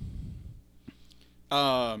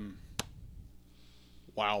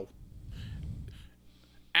 Wow.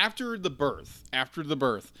 After the birth,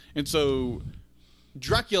 and so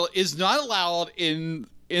Dracula is not allowed in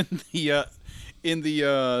the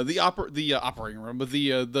operating room, but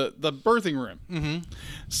the birthing room. Mm-hmm.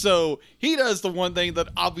 So he does the one thing that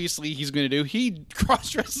obviously he's going to do. He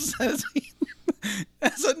cross-dresses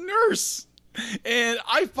as a nurse. And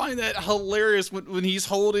I find that hilarious when he's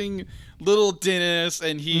holding little Dennis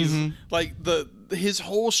and he's like his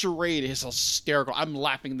whole charade is hysterical. I'm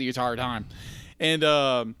laughing the entire time. And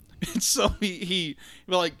so he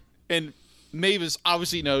like, and Mavis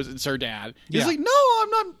obviously knows it's her dad. He's like, no,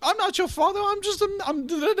 I'm not your father. I'm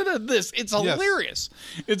this. It's hilarious.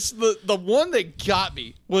 Yes. It's the one that got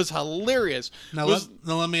me was hilarious. Now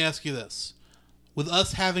let me ask you this. With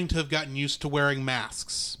us having to have gotten used to wearing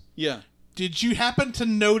masks. Yeah. Did you happen to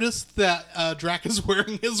notice that Drac is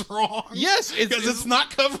wearing his wrong? Yes, because it's not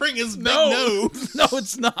covering his big nose. No,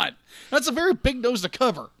 it's not. That's a very big nose to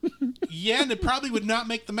cover. Yeah, and it probably would not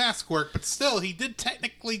make the mask work, but still, he did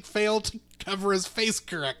technically fail to cover his face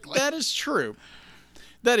correctly. That is true.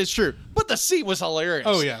 But the scene was hilarious.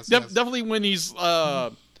 Oh, yes. Definitely when he's...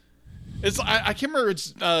 it's I can't remember.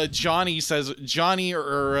 It's Johnny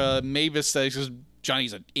or Mavis says, because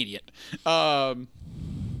Johnny's an idiot.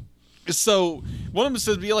 So one of them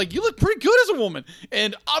says, "Be like, you look pretty good as a woman,"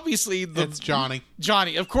 and obviously it's Johnny.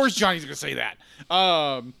 Johnny, of course, Johnny's gonna say that.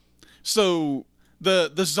 So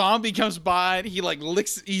the zombie comes by and he like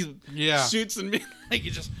licks, he shoots and like it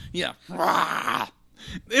just I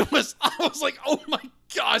was like, oh my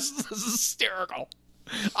gosh, this is hysterical.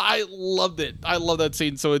 I loved it. I love that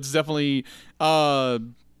scene. So it's definitely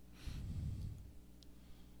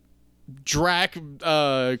Drac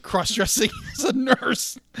cross-dressing as a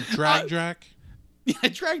nurse. Drac? Yeah,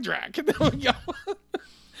 Drac. There we go.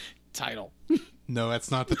 Title. No,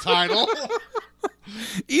 that's not the title.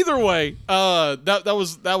 Either way,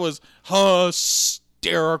 that was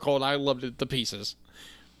hysterical, and I loved it to pieces.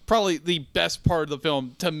 Probably the best part of the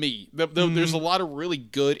film to me. There's a lot of really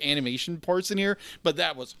good animation parts in here, but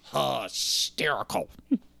that was hysterical.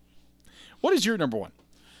 What is your number one?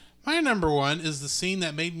 My number one is the scene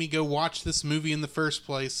that made me go watch this movie in the first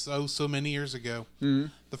place so many years ago. Mm-hmm.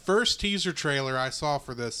 The first teaser trailer I saw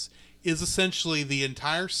for this is essentially the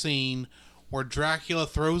entire scene where Dracula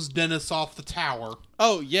throws Dennis off the tower.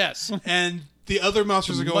 Oh, yes. And the other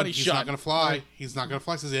monsters are going, he's shot. not going to fly. Right. He's not going to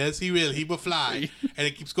fly. He says, yes, he will. He will fly. And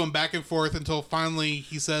it keeps going back and forth until finally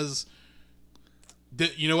he says,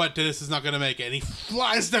 you know what? Dennis is not going to make it. And he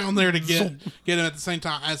flies down there to get him at the same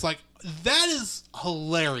time. And it's like, that is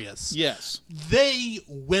hilarious. Yes. They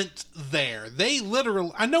went there. They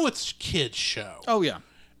literally... I know it's a kid's show. Oh, yeah.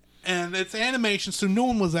 And it's animation, so no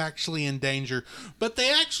one was actually in danger. But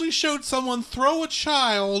they actually showed someone throw a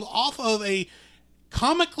child off of a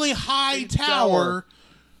comically high tower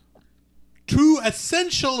to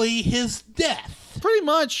essentially his death. Pretty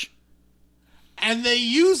much. And they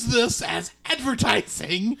use this as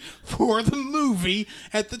advertising for the movie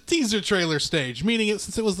at the teaser trailer stage. Meaning,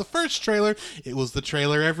 since it was the first trailer, it was the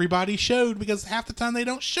trailer everybody showed, because half the time they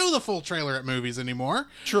don't show the full trailer at movies anymore.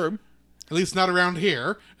 True. At least not around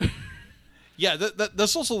here. Yeah,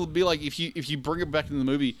 that's also be like if you bring it back into the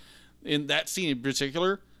movie, in that scene in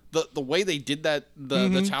particular, the way they did that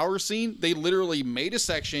the tower scene, they literally made a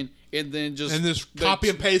section and then just copy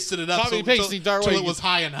and pasted it up until it was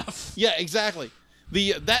high enough. Yeah, exactly.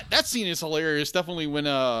 That scene is hilarious. Definitely when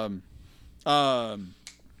come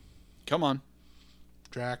on,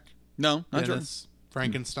 Drac. No, not Dennis.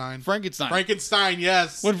 Frankenstein. Frankenstein,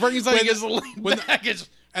 yes. When Frankenstein gets the package.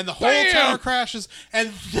 And the whole tower crashes, and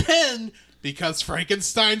then, because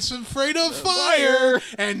Frankenstein's afraid of fire,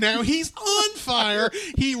 and now he's on fire,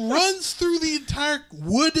 he runs through the entire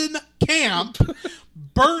wooden camp,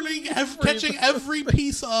 burning, catching every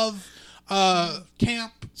piece of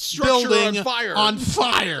camp structure building on fire. On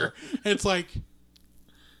fire. It's like,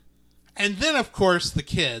 and then of course the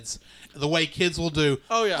kids, the way kids will do.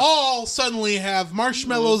 Oh, yeah. All suddenly have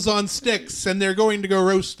marshmallows on sticks, and they're going to go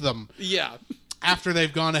roast them. Yeah. After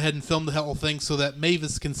they've gone ahead and filmed the whole thing so that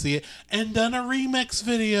Mavis can see it and done a remix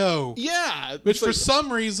video. Yeah. Which for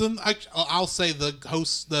some reason, I'll say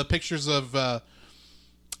the pictures of,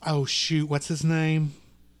 oh shoot, what's his name?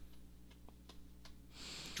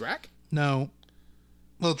 Drac? No.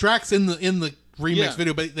 Well, Drac's in the remix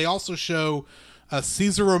video, but they also show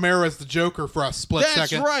Cesar Romero as the Joker for a split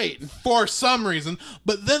second. That's right. For some reason.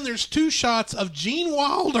 But then there's 2 shots of Gene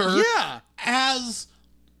Wilder as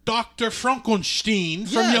Dr. Frankenstein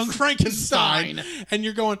from Young Frankenstein. And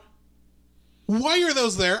you're going, why are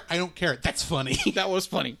those there? I don't care. That's funny. That was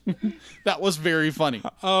funny. That was very funny.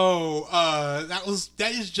 That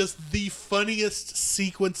is just the funniest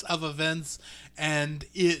sequence of events, and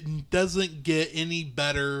it doesn't get any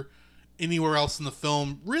better anywhere else in the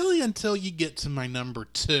film, really, until you get to my number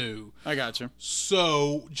 2. I got you.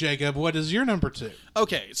 So, Jacob, what is your number 2?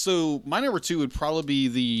 Okay, so my number 2 would probably be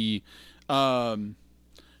the, oh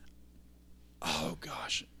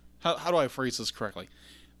gosh, how do I phrase this correctly?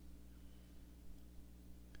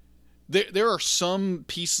 There are some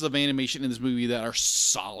pieces of animation in this movie that are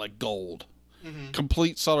solid gold,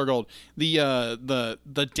 complete solid gold. The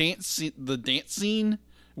dance scene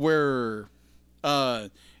where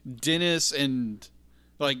Dennis and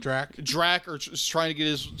Drac are trying to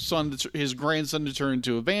get his grandson to turn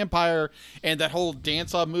into a vampire, and that whole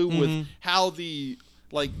dance-off move with how the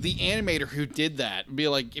animator who did that, be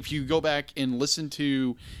like, if you go back and listen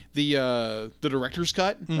to the director's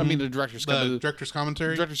cut, the director's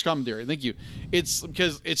commentary. Director's commentary. Thank you. It's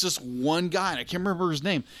because it's just one guy, and I can't remember his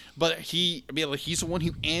name, but he's the one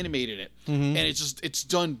who animated it, and it's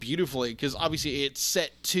done beautifully because obviously it's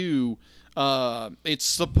set to, it's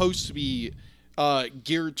supposed to be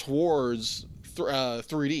geared towards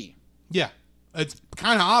 3D. Yeah. It's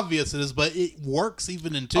kind of obvious it is, but it works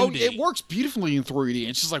even in 2D. Oh, it works beautifully in 3D.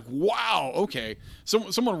 It's just like, wow, okay.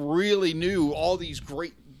 Someone really knew all these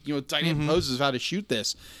great, dynamic poses of how to shoot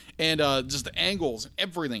this. And just the angles and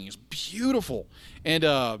everything is beautiful. And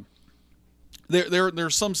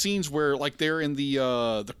there's some scenes where, like, they're in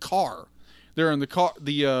the car. They're in the car,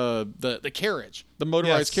 the carriage, the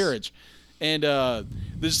motorized carriage. And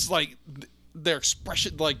there's, like, their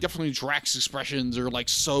expression, like, definitely Drac's expressions are, like,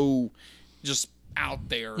 so just out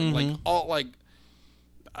there, like all like.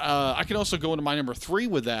 I can also go into my number 3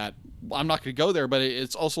 with that. I'm not going to go there, but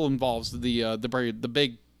it also involves the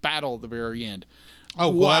big battle at the very end. Oh,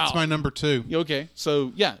 well, that's my number 2. Okay,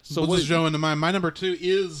 so yeah, so we'll just go into mine. My number 2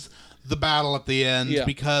 is the battle at the end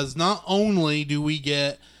because not only do we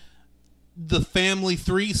get the family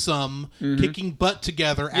threesome kicking butt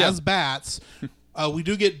together as bats, we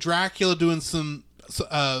do get Dracula doing some.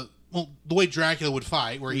 The way Dracula would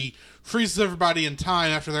fight, where he freezes everybody in time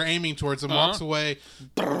after they're aiming towards him, walks away,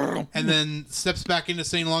 and then steps back into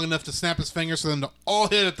scene long enough to snap his fingers for them to all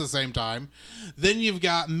hit at the same time. Then you've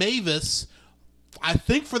got Mavis, I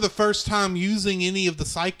think for the first time, using any of the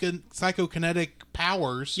psychokinetic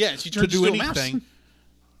powers to do anything.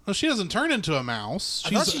 Well, she doesn't turn into a mouse.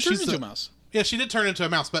 I thought she turned into a mouse. Yeah, she did turn into a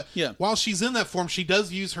mouse, but while she's in that form, she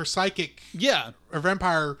does use her psychic or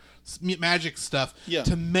vampire magic stuff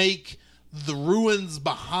to make the ruins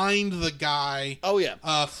behind the guy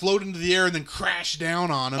float into the air and then crash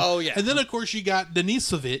down on him. And then, of course, you got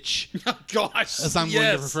Denisovich, as I'm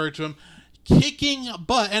going to refer to him, kicking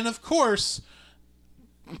butt. And, of course,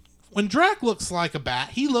 when Drac looks like a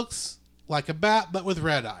bat, he looks like a bat, but with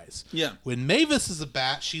red eyes. Yeah. When Mavis is a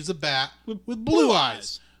bat, she's a bat with blue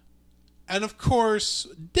eyes. And, of course,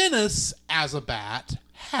 Dennis, as a bat,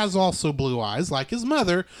 has also blue eyes, like his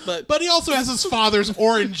mother, but he also has his father's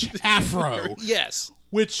orange afro. Yes.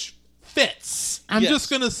 Which fits. I'm just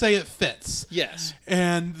going to say it fits. Yes.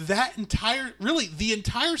 And that the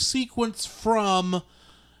entire sequence from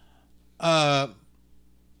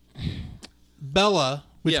Bela,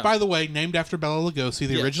 which, by the way, named after Bela Lugosi,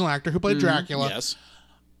 the original actor who played Dracula. Yes.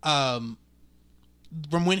 From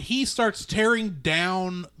when he starts tearing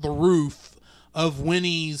down the roof of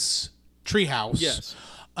Winnie's treehouse,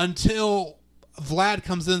 until Vlad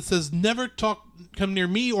comes in and says, "Never come near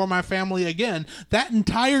me or my family again." That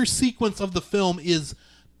entire sequence of the film is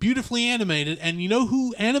beautifully animated, and you know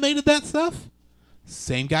who animated that stuff?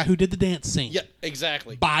 Same guy who did the dance scene. Yeah,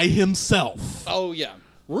 exactly. By himself. Oh yeah,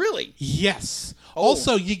 really? Yes. Oh.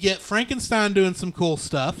 Also, you get Frankenstein doing some cool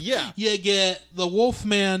stuff. Yeah. You get the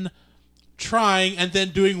Wolfman trying and then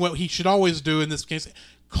doing what he should always do in this case,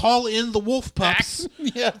 call in the wolf pups.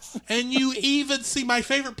 Yes. And you even see my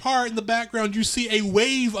favorite part in the background. You see a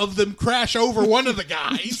wave of them crash over one of the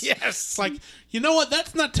guys. Yes. It's like, you know what?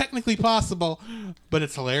 That's not technically possible, but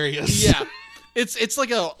it's hilarious. Yeah. It's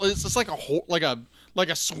like a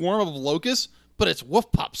swarm of locusts, but it's wolf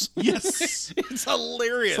pups. Yes. It's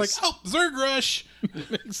hilarious. It's like, oh, Zerg Rush.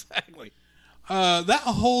 Exactly. That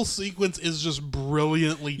whole sequence is just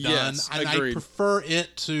brilliantly done. Yes, and agreed. I prefer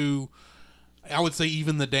it to, I would say,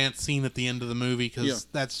 even the dance scene at the end of the movie, because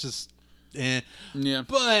that's just eh. Yeah.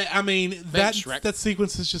 But, I mean, that Shrek.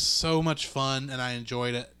 sequence is just so much fun, and I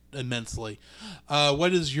enjoyed it immensely.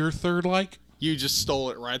 What is your third like? You just stole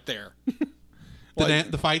it right there.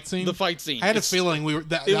 The fight scene? The fight scene. I had a feeling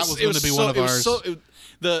that was going to be one of ours.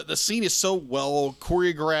 The scene is so well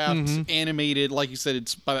choreographed, animated. Like you said,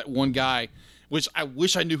 it's by that one guy, which I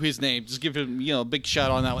wish I knew his name. Just give him a big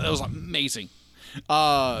shout out on that one. That was amazing.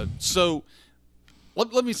 So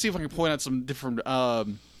let me see if I can point out some different but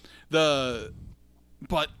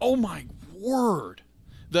oh my word,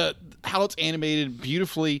 how it's animated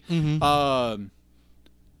beautifully.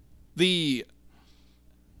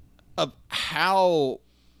 How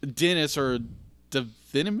Dennis or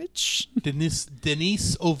Denis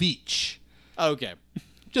Ovich. Okay.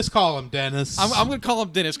 Just call him Dennis. I'm going to call him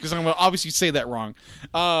Dennis because I'm going to obviously say that wrong.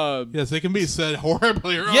 Yes, it can be said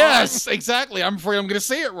horribly wrong. Yes, exactly. I'm afraid I'm going to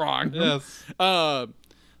say it wrong. Yes. But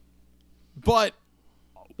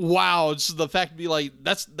wow, just the fact to be like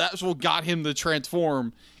that's what got him to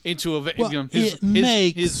transform into a. It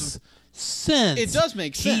makes sense. It does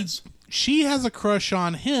make sense. She has a crush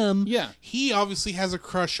on him. Yeah. He obviously has a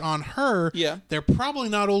crush on her. Yeah. They're probably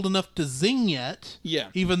not old enough to zing yet. Yeah.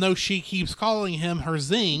 Even though she keeps calling him her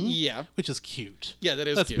zing. Yeah. Which is cute. Yeah, that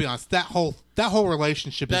is Let's cute. be honest. That whole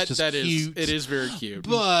relationship is just cute. It is very cute.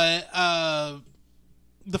 But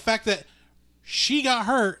the fact that she got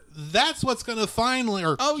hurt, that's what's going to finally,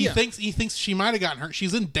 or he thinks she might have gotten hurt.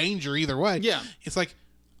 She's in danger either way. Yeah. It's like,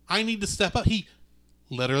 I need to step up. He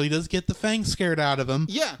literally does get the fang scared out of him.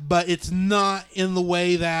 Yeah. But it's not in the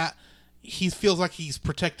way that he feels like he's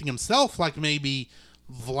protecting himself, like maybe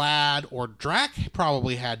Vlad or Drac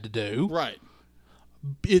probably had to do. Right.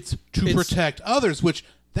 It's to protect others, which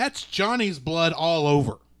that's Johnny's blood all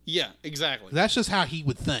over. Yeah, exactly. That's just how he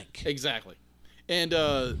would think. Exactly. And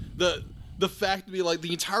the fact to be like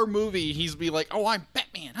the entire movie, he's be like, "Oh, I'm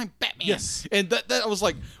Batman. I'm Batman." Yes. And that I was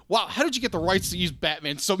like, "Wow, how did you get the rights to use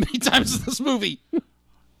Batman so many times in this movie?"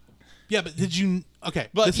 Yeah, but did you? Okay,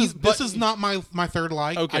 but this is not my third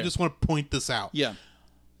like. Okay. I just want to point this out. Yeah.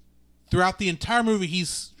 Throughout the entire movie,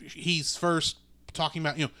 he's first talking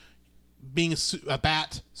about being a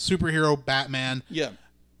bat superhero Batman. Yeah.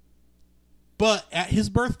 But at his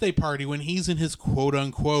birthday party, when he's in his quote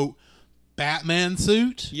unquote Batman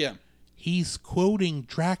suit, Yeah. he's quoting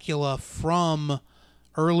Dracula from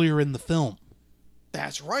earlier in the film,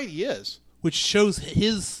 That's right, he is. which shows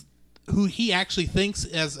who he actually thinks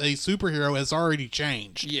as a superhero has already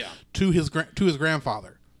changed. Yeah. To his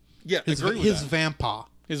grandfather. Yeah, His agree with that. Vampa.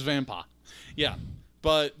 His vampire. Yeah.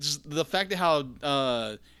 But just the fact that how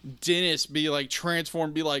Dennis be like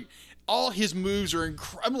transformed, be like all his moves are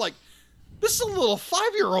I'm like, this is a little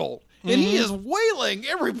 5-year-old and he is wailing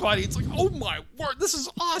everybody. It's like, oh my word, this is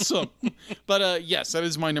awesome. But yes, that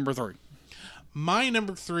is my number 3. My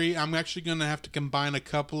number 3, I'm actually going to have to combine a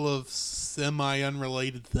couple of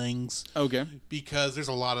semi-unrelated things. Okay. Because there's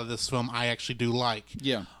a lot of this film I actually do like.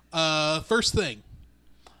 Yeah. First thing.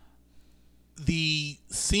 The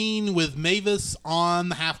scene with Mavis on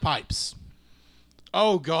the half pipes.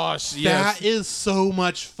 Oh gosh, yes. That is so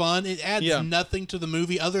much fun. It adds Yeah. nothing to the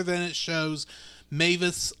movie other than it shows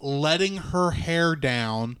Mavis letting her hair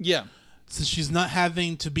down. Yeah. Since she's not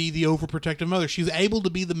having to be the overprotective mother. She's able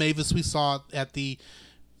to be the Mavis we saw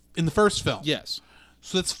in the first film. Yes.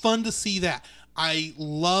 So it's fun to see that. I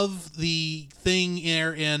love the thing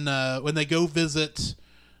in when they go visit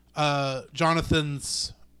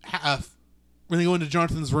Jonathan's when they go into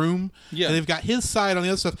Jonathan's room. Yeah. And they've got his side on the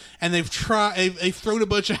other stuff, and they've thrown a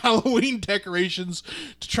bunch of Halloween decorations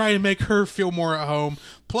to try and make her feel more at home.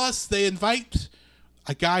 Plus, they invite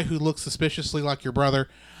a guy who looks suspiciously like your brother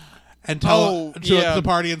and to the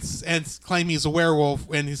party and claim he's a werewolf,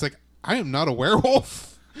 and he's like, I am not a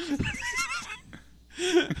werewolf.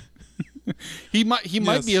 He might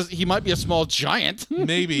be a small giant.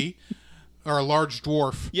 Maybe. Or a large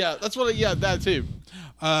dwarf. Yeah, that's that too.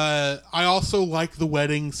 I also like the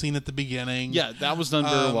wedding scene at the beginning. Yeah, that was done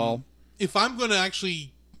very well. If I'm going to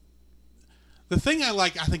actually... The thing I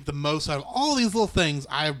like, I think, the most out of all these little things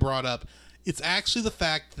I have brought up, it's actually the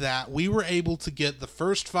fact that we were able to get the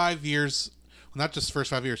first 5 years... Well, not just the first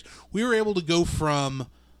 5 years. We were able to go from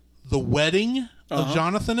the wedding of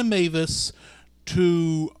Jonathan and Mavis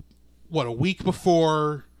to, a week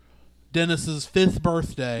before Dennis's 5th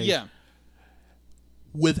birthday. Yeah.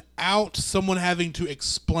 Without someone having to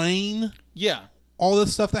explain all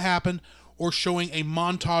this stuff that happened or showing a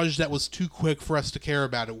montage that was too quick for us to care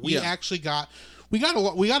about it. We actually got a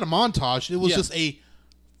montage. It was just a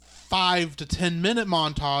 5 to 10 minute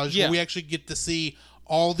montage where we actually get to see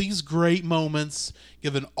all these great moments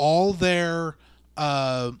given all their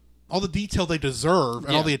all the detail they deserve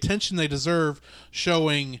and all the attention they deserve,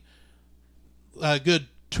 showing a good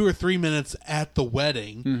 2 or 3 minutes at the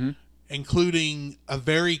wedding, including a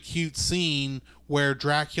very cute scene where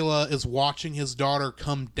Dracula is watching his daughter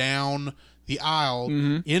come down the aisle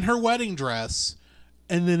in her wedding dress,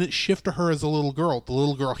 and then it shifts to her as a little girl, the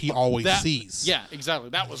little girl he always sees. Yeah, exactly.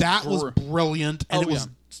 That was brilliant, and it was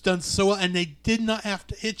done so well, and they did not have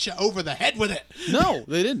to hit you over the head with it. No,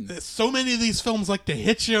 they didn't. So many of these films like to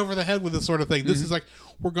hit you over the head with this sort of thing. This is like,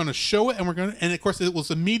 we're going to show it, and of course it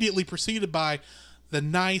was immediately preceded by the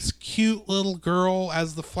nice, cute little girl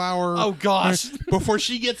as the flower. Oh, gosh. Before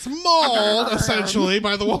she gets mauled, essentially,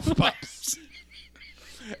 by the wolf pups.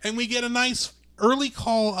 And we get a nice early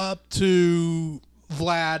call up to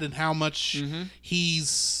Vlad and how much he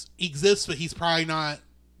exists, but he's probably not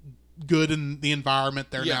good in the environment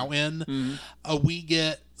they're now in. We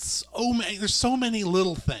get there's so many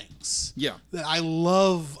little things that I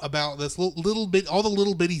love about this little bit. All the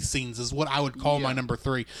little bitty scenes is what I would call my number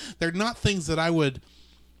 3. They're not things that I would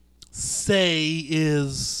say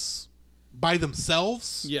is by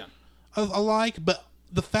themselves alike, but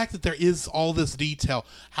the fact that there is all this detail,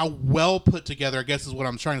 how well put together, I guess is what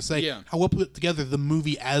I'm trying to say, how well put together the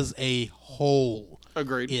movie as a whole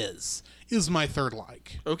is my third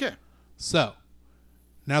like. Okay. So,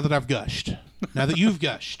 now that I've gushed, now that you've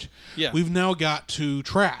gushed, we've now got to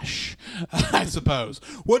trash, I suppose.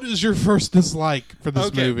 What is your first dislike for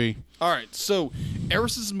this movie? All right. So, ever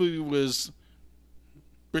since the movie was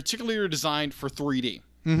particularly designed for 3D.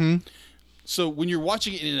 So, when you're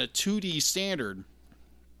watching it in a 2D standard,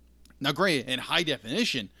 now granted, in high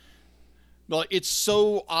definition, but it's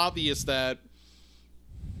so obvious that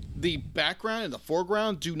the background and the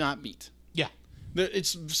foreground do not meet. Yeah.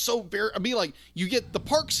 It's so very. I mean, like, you get the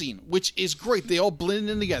park scene, which is great. They all blend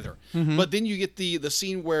in together. But then you get the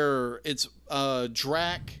scene where it's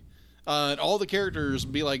Drac and all the characters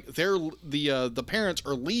be like, they're the parents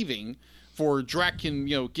are leaving for Drac can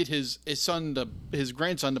get his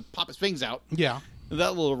grandson to pop his fangs out. Yeah.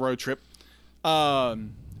 That little road trip.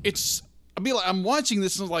 It's. I mean, like, I'm watching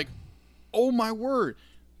this and I'm like, oh my word.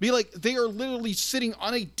 Be like, they are literally sitting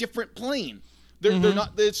on a different plane. They're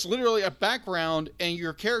not. It's literally a background, and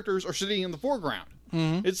your characters are sitting in the foreground.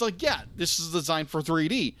 It's like, this is designed for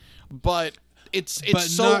 3D, but it's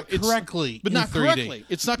not correctly in 3D.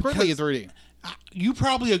 It's not correctly in 3D. You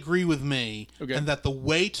probably agree with me, and that the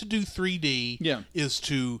way to do 3D is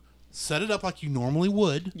to set it up like you normally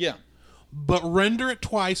would, but render it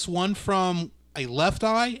twice, one from a left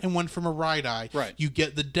eye and one from a right eye. Right. You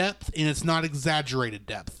get the depth, and it's not exaggerated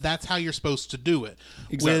depth. That's how you're supposed to do it.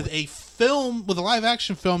 Exactly. With a live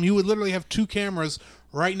action film, you would literally have 2 cameras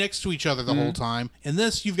right next to each other the whole time. In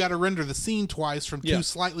this, you've got to render the scene twice from 2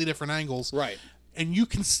 slightly different angles. Right. And you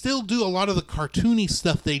can still do a lot of the cartoony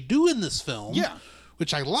stuff they do in this film,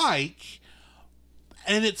 which I like,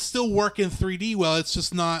 and it's still work in 3D well. It's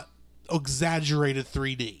just not exaggerated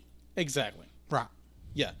 3D. Exactly. Right.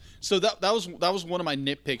 Yeah. So that was one of my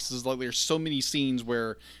nitpicks, is like there's so many scenes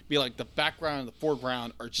where be like the background and the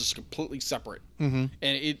foreground are just completely separate. And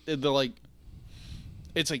they're like,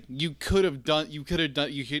 it's like you could have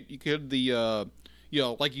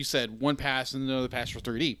like you said, one pass and another pass for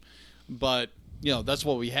 3D, but that's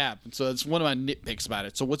what we have. And so that's one of my nitpicks about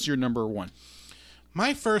it. So what's your number 1?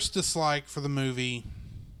 My first dislike for the movie,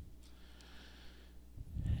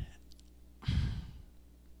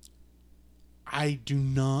 I do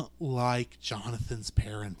not like Jonathan's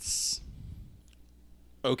parents.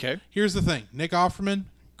 Okay. Here's the thing. Nick Offerman,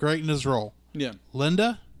 great in his role. Yeah.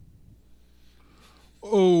 Linda,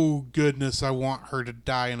 oh goodness, I want her to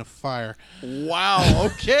die in a fire. Wow,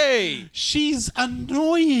 okay. She's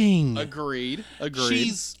annoying. Agreed.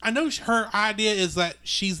 I know her idea is that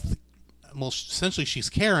essentially she's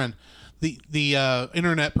Karen, the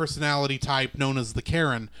internet personality type known as the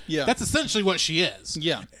Karen. Yeah. That's essentially what she is.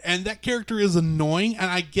 Yeah. And that character is annoying,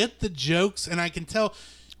 and I get the jokes, and I can tell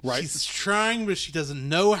she's trying, but she doesn't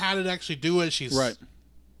know how to actually do it. She's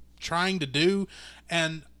trying to do,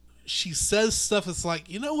 and she says stuff that's like,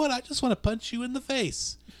 you know what? I just want to punch you in the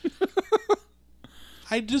face.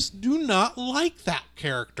 I just do not like that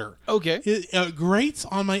character. Okay. It grates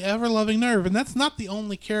on my ever-loving nerve, and that's not the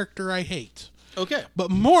only character I hate. Okay.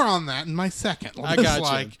 But more on that in my second I got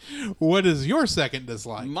dislike. What is your second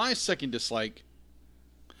dislike? My second dislike,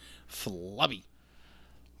 Flubby.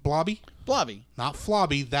 Blobby? Blobby. Not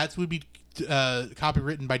Flobby. That would be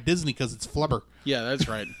copywritten by Disney because it's Flubber. Yeah, that's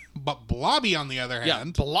right. But Blobby, on the other Yeah,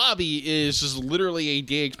 hand... Blobby is just literally a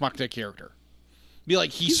Deus Ex Machina character. Be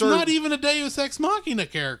like he's not even a Deus Ex Machina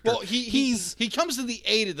character. Well, he comes to the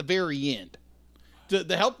aid at the very end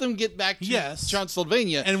to help them get back to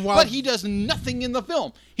Transylvania. And but he does nothing in the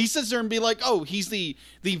film. He sits there and be like, "Oh, he's the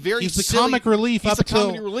very comic relief he's up the till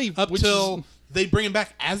comedy relief up till they bring him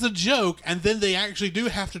back as a joke, and then they actually do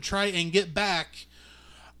have to try and get back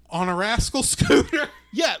on a rascal scooter."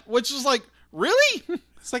 Yeah, which is like, really?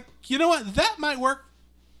 It's like, you know what? That might work.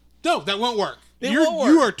 No, that won't work. Won't work.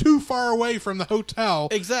 You are too far away from the hotel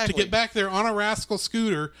to get back there on a rascal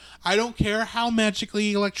scooter. I don't care how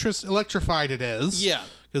magically electrified it is. Yeah.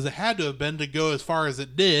 Because it had to have been to go as far as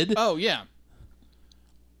it did. Oh, yeah.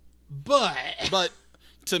 But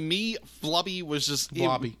to me, Flubby was just...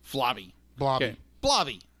 Blobby. Flobby. Blobby. Okay.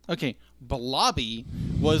 Blobby. Okay. Blobby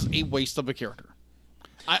was a waste of a character.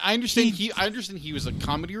 I understand he was a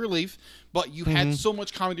comedy relief, but you had so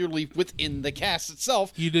much comedy relief within the cast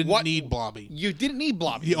itself. You didn't need Blobby. You didn't need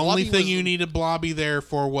Blobby. The only thing you needed Blobby there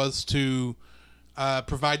for was to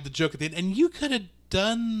provide the joke at the end. And you could have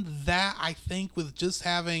done that, I think, with just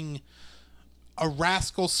having a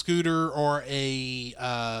rascal scooter or a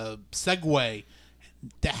Segway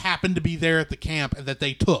that happened to be there at the camp and that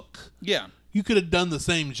they took. Yeah. You could have done the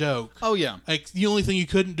same joke. Oh yeah. Like the only thing you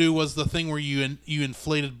couldn't do was the thing where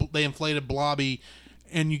they inflated Blobby,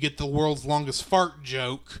 and you get the world's longest fart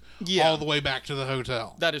joke all the way back to the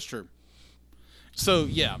hotel. That is true. So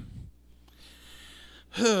yeah,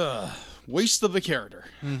 waste of a character.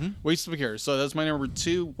 Mm-hmm. Waste of a character. So that's my number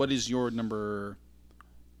 2. What is your number?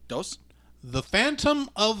 Dos? The Phantom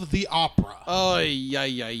of the Opera. Oh yeah.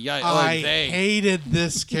 I hated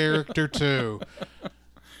this character too.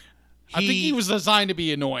 I think he was designed to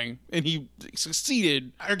be annoying, and he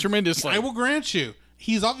succeeded tremendously. I will grant you.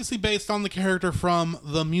 He's obviously based on the character from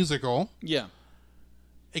the musical. Yeah.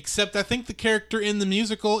 Except I think the character in the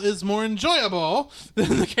musical is more enjoyable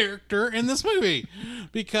than the character in this movie.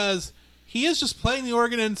 Because he is just playing the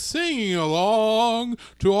organ and singing along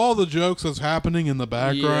to all the jokes that's happening in the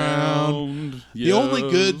background. Yeah. The only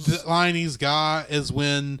good line he's got is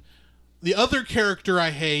when... the other character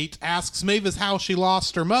I hate asks Mavis how she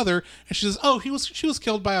lost her mother, and she says, "Oh, she was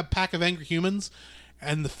killed by a pack of angry humans."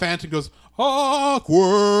 And the Phantom goes,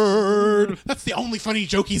 "Awkward." That's the only funny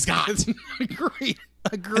joke he's got. Agreed.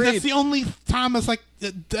 And that's the only time it's like,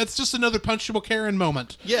 that's just another punchable Karen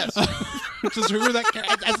moment. Yes. That's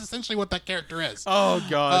essentially what that character is. Oh,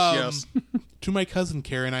 gosh, yes. To my cousin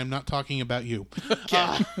Karen, I'm not talking about you.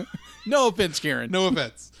 Okay. No offense, Karen. No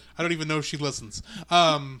offense. I don't even know if she listens.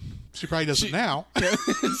 She probably doesn't now.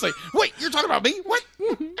 It's like, wait, you're talking about me? What?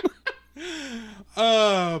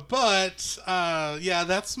 Yeah,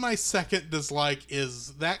 that's my second dislike.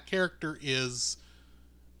 Is that character is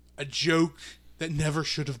a joke that never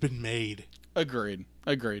should have been made. Agreed.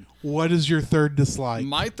 What is your third dislike?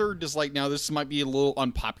 My third dislike, now this might be a little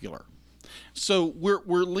unpopular. So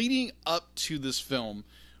we're leading up to this film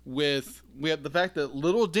we have the fact that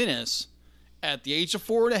little Dennis, at the age of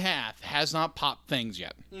 4.5, has not popped things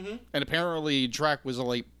yet. Mm-hmm. And apparently Drac was a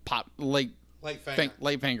late fanger.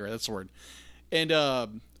 That's the word. And I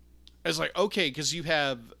was like, okay, because you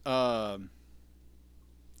have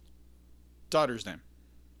daughter's name.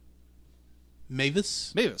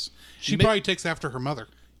 Mavis? She And probably takes after her mother.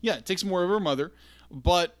 Yeah, it takes more of her mother.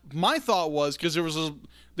 But my thought was, because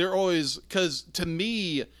to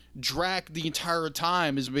me, Drac the entire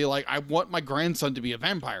time is be like, I want my grandson to be a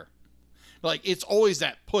vampire. Like, it's always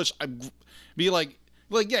that push.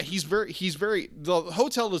 Yeah, he's very, the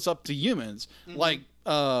hotel is up to humans. Mm-hmm. Like,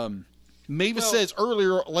 Mavis says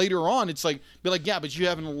later on, it's like, yeah, but you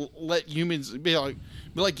haven't let humans, yeah,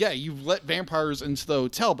 you've let vampires into the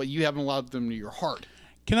hotel, but you haven't allowed them to your heart.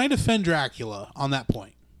 Can I defend Dracula on that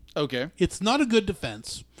point? Okay. It's not a good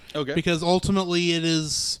defense. Okay. Because ultimately it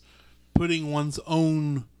is putting one's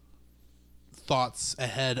own thoughts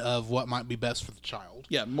ahead of what might be best for the child.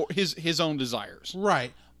 Yeah, his own desires.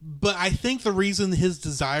 Right. But I think the reason his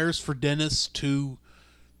desires for Dennis to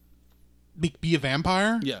be a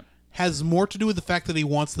vampire has more to do with the fact that he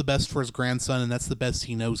wants the best for his grandson, and that's the best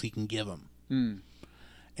he knows he can give him. Mm.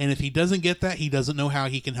 And if he doesn't get that, he doesn't know how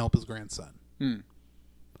he can help his grandson. Mm.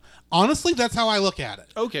 Honestly, that's how I look at it.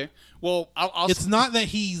 Okay. Well, it's not that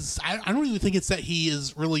he's... I don't even think it's that he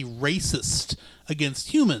is really racist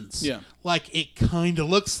against humans. Yeah. Like it kind of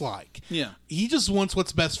looks like. Yeah. He just wants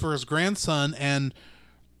what's best for his grandson, and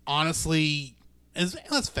honestly,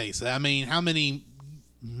 let's face it. I mean, how many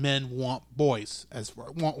men want boys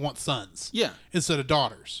want sons? Yeah. Instead of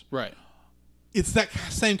daughters. Right. It's that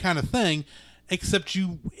same kind of thing, except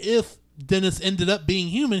if Dennis ended up being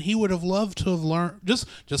human, he would have loved to have learned,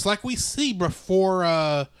 just like we see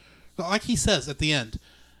before, like he says at the end,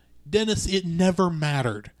 Dennis, it never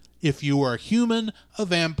mattered if you were a human, a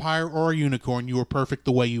vampire, or a unicorn. You were perfect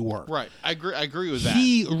the way you were. Right. I agree with that.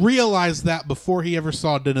 He realized that before he ever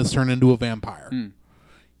saw Dennis turn into a vampire.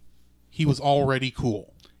 He was already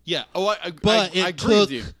cool. Yeah. Oh, I agree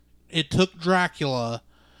with you. It took Dracula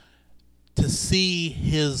to see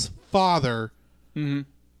his father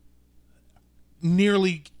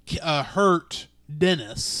nearly hurt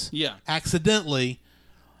Dennis accidentally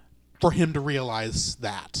for him to realize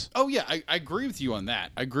that. Oh, yeah. I agree with you on that.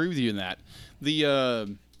 I agree with you in that. The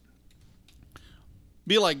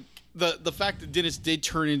fact that Dennis did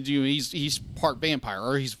turn into, he's part vampire,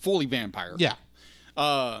 or he's fully vampire. Yeah.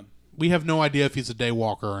 We have no idea if he's a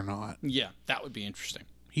daywalker or not. Yeah, that would be interesting.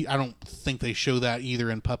 I don't think they show that either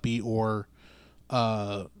in Puppy or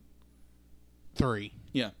 3.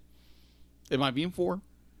 Yeah. It might be in 4.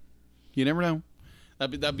 You never know.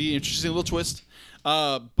 That'd be an interesting little twist.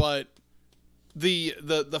 But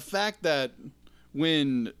the fact that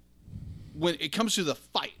when it comes to the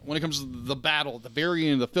fight, when it comes to the battle at the very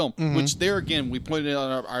end of the film, which there again we pointed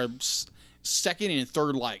out our second and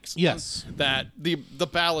third likes. Yes. That the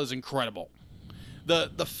battle is incredible.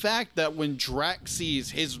 The fact that when Drac sees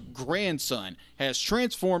his grandson has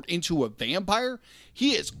transformed into a vampire,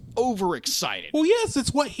 he is overexcited. Well, yes,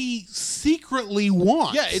 it's what he secretly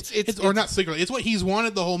wants. Yeah, it's or not secretly. It's what he's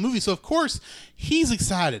wanted the whole movie. So of course he's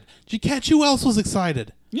excited. Did you catch who else was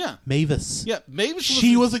excited? Yeah, Mavis. Yeah, Mavis.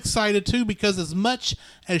 She was excited too, because as much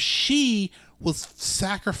as she was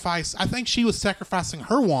I think she was sacrificing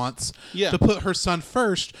her wants to put her son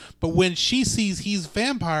first. But when she sees he's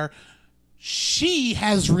vampire, she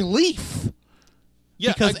has relief.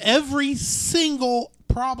 Yeah, because every single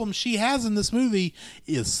problem she has in this movie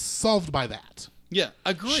is solved by that. Yeah,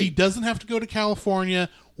 agree. She doesn't have to go to California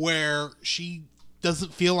where she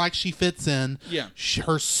doesn't feel like she fits in. Yeah,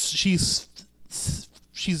 she's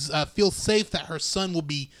feels safe that her son will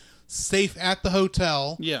be safe at the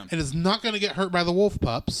hotel. Yeah, and is not going to get hurt by the wolf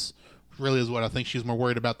pups. Really, is what I think she's more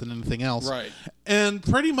worried about than anything else. Right, and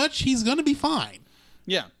pretty much he's going to be fine.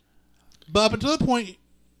 Yeah, but up until the point,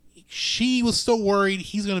 she was still worried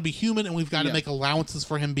he's going to be human, and we've got to make allowances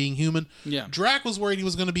for him being human. Yeah, Drac was worried he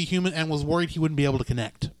was going to be human, and was worried he wouldn't be able to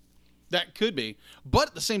connect. That could be, but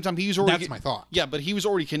at the same time, he was already. That's my thought. Yeah, but he was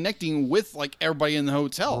already connecting with like everybody in the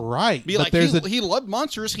hotel. Right, be like he loved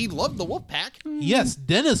monsters. He loved the wolf pack. Yes,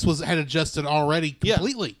 Dennis had adjusted already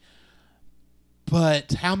completely. Yeah.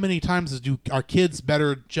 But how many times do our kids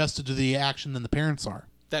better adjusted to the action than the parents are?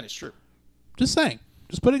 That is true. Just saying.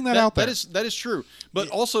 Just putting that out there. That is true. But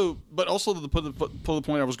also to put the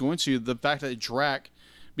point I was going to, the fact that Drac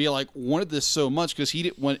wanted this so much because he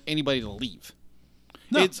didn't want anybody to leave.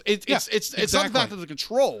 No. It's exactly. Not the fact of the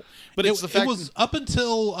control, but it's the fact it was up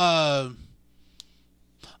until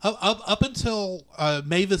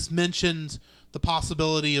Mavis mentioned the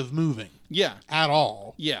possibility of moving. Yeah. At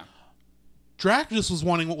all. Yeah. Drac just was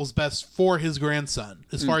wanting what was best for his grandson,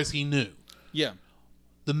 as far as he knew. Yeah.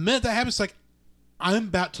 The minute that happens, like, I'm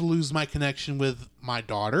about to lose my connection with my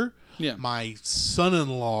daughter, my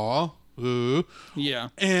son-in-law,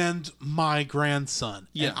 and my grandson.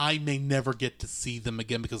 Yeah. And I may never get to see them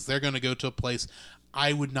again because they're going to go to a place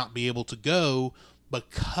I would not be able to go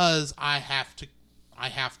because I have to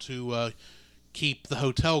keep the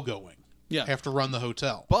hotel going. Yeah. I have to run the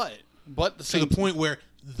hotel. But to the point where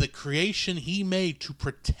the creation he made to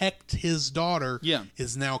protect his daughter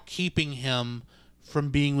is now keeping him from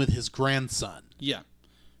being with his grandson. Yeah.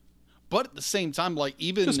 But at the same time, like,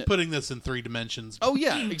 even just putting this in 3 dimensions. Oh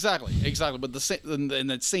yeah, exactly. But in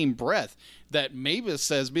that same breath, that Mavis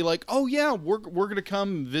says, "Be like, oh yeah, we're gonna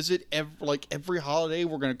come visit every holiday.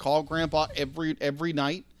 We're gonna call Grandpa every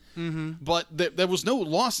night." Mm-hmm. But there was no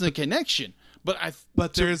loss in the connection.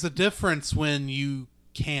 But there's a difference when you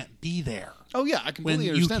can't be there. Oh yeah, I completely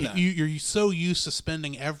understand that. You're so used to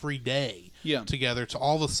spending every day together, to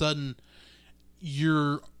all of a sudden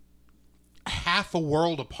you're half a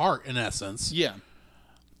world apart, in essence. Yeah.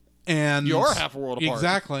 And you are half a world apart.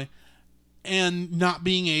 Exactly. And not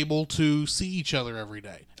being able to see each other every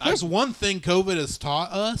day. There's one thing COVID has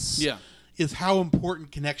taught us is how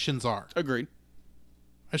important connections are. Agreed.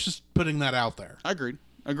 I was just putting that out there. I agreed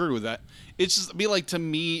with that. It's just to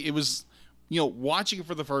me, it was watching it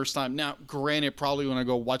for the first time. Now, granted, probably when I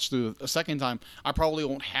go watch through a second time, I probably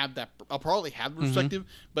won't have that. I'll probably have the perspective,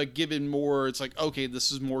 but given more, it's like, okay,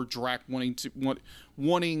 this is more Drac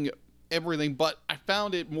wanting everything. But I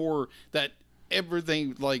found it more that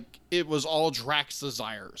everything, like, it was all Drac's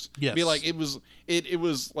desires. Yes. Be like, it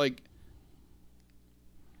was like,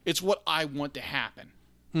 it's what I want to happen.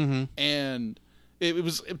 And it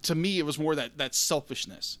was, to me, it was more that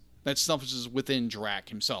selfishness. That selfishness within Drac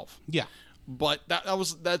himself. Yeah. But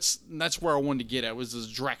that's where I wanted to get at, was this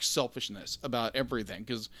Drac's selfishness about everything,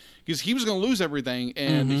 because he was going to lose everything,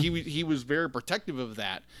 and he was very protective of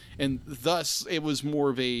that, and thus it was more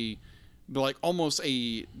of a, like, almost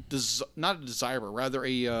a not a desire, but rather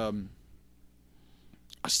a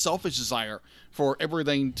selfish desire for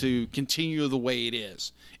everything to continue the way it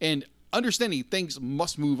is, and understanding things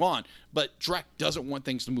must move on, but Drac doesn't want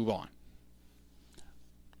things to move on.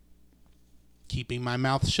 Keeping my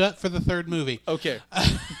mouth shut for the third movie. Okay.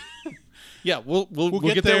 Yeah, we'll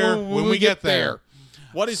get there when we get there.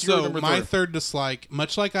 What is your number my three? third dislike?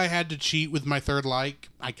 Much like I had to cheat with my third like,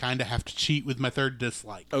 I kind of have to cheat with my third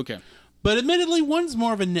dislike. Okay. But admittedly, one's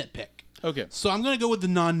more of a nitpick. Okay. So I'm going to go with the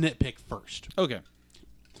non-nitpick first. Okay.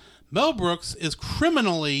 Mel Brooks is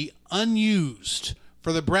criminally unused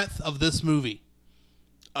for the breadth of this movie.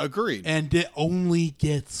 Agreed. And it only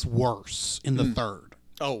gets worse in the third.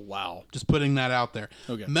 Oh, wow. Just putting that out there.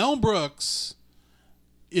 Okay. Mel Brooks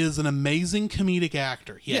is an amazing comedic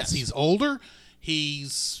actor. Yes, he's older.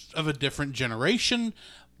 He's of a different generation,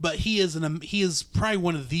 but he is probably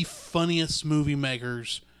one of the funniest movie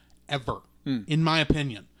makers ever, in my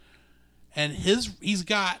opinion. And his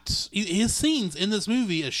scenes in this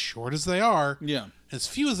movie, as short as they are, as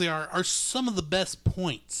few as they are some of the best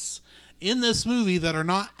points in this movie that are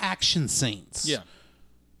not action scenes. Yeah.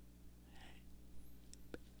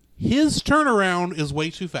 His turnaround is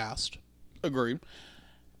way too fast. Agreed.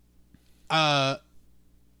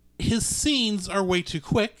 His scenes are way too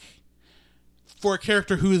quick for a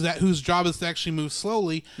character whose job is to actually move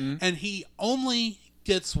slowly, and he only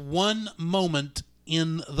gets one moment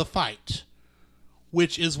in the fight,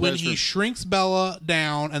 which is when he shrinks Bella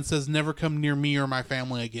down and says, "Never come near me or my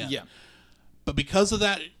family again." Yeah. But because of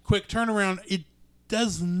that quick turnaround, it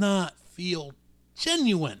does not feel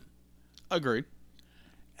genuine. Agreed.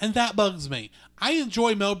 And that bugs me. I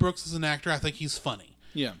enjoy Mel Brooks as an actor. I think he's funny.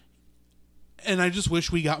 Yeah. And I just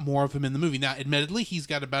wish we got more of him in the movie. Now, admittedly, he's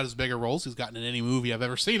got about as big a role as he's gotten in any movie I've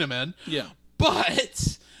ever seen him in. Yeah.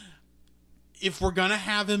 But if we're going to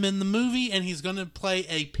have him in the movie and he's going to play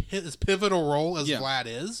as pivotal role as Vlad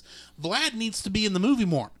is, Vlad needs to be in the movie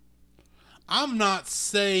more. I'm not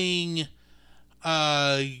saying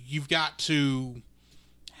you've got to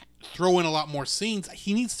throw in a lot more scenes.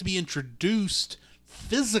 He needs to be introduced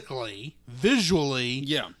physically, visually,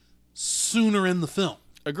 sooner in the film.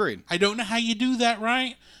 Agreed. I don't know how you do that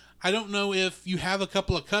right. I don't know if you have a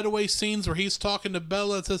couple of cutaway scenes where he's talking to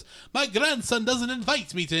Bella and says, "My grandson doesn't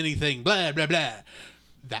invite me to anything, blah, blah, blah."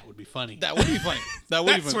 That would be funny. That would be funny.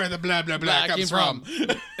 That's where the blah, blah, blah comes from.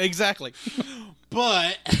 Exactly.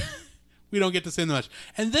 But we don't get to say that much.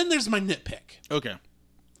 And then there's my nitpick. Okay.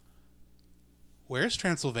 Where's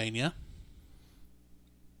Transylvania?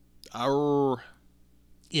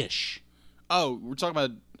 Ish. Oh, we're talking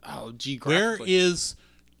about geographically. Where is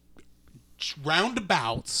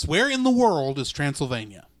roundabouts? Where in the world is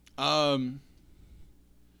Transylvania? You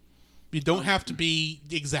don't have to be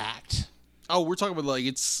exact. Oh, we're talking about, like,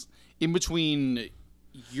 it's in between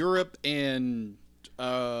Europe and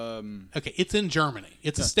okay, it's in Germany.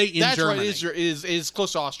 It's a state in Germany. That's right. It is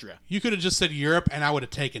close to Austria. You could have just said Europe, and I would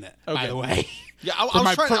have taken it. Okay. By the way, yeah, I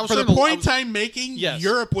was trying. For the point I'm making, yes.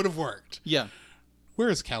 Europe would have worked. Yeah. Where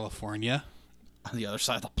is California? On the other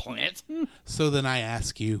side of the planet. So then I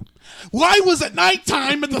ask you, why was it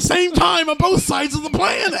nighttime at the same time on both sides of the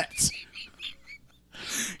planet?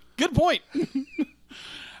 Good point.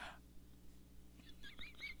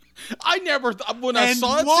 I never when I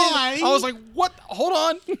saw it, I was like, "What? Hold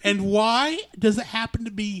on." And why does it happen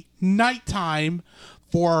to be nighttime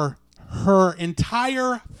for her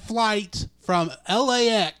entire flight from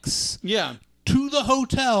LAX? Yeah. To the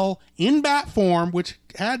hotel in bat form, which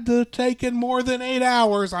had to take in more than 8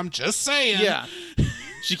 hours. I'm just saying. Yeah.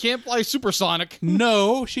 She can't fly supersonic.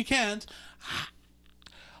 No, she can't.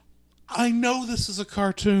 I know this is a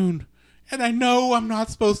cartoon, and I know I'm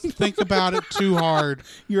not supposed to think about it too hard.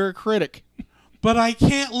 You're a critic. But I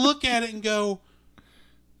can't look at it and go,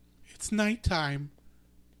 it's nighttime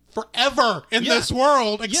forever in this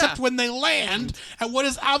world, except when they land at what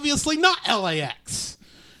is obviously not LAX.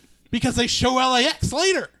 Because they show LAX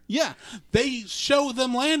later. Yeah. They show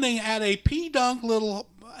them landing at a pedunk little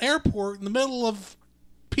airport in the middle of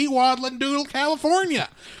Pewaddle-Doodle, California.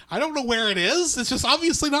 I don't know where it is. It's just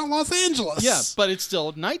obviously not Los Angeles. Yeah, but it's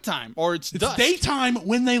still nighttime, or it's dusk. Daytime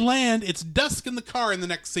when they land. It's dusk in the car in the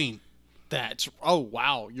next scene. Oh,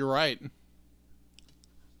 wow, you're right.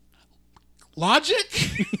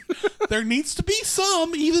 Logic? There needs to be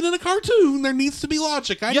some, even in a cartoon, there needs to be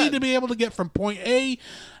logic. I need to be able to get from point A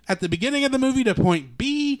at the beginning of the movie to point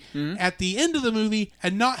B at the end of the movie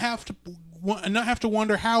and not have to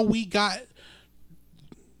wonder how we got...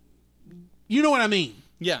 You know what I mean?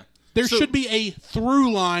 Yeah. There should be a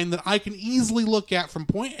through line that I can easily look at from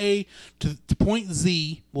point A to point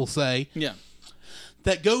Z, we'll say. Yeah.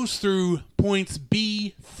 That goes through points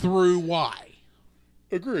B through Y.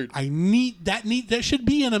 Agreed. That should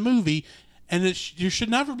be in a movie, and there should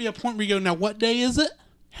never be a point where you go, now what day is it?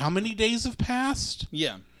 How many days have passed?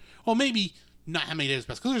 Yeah. Well, maybe not how many days have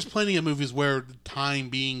passed, because there's plenty of movies where the time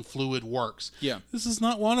being fluid works. Yeah. This is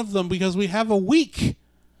not one of them, because we have a week.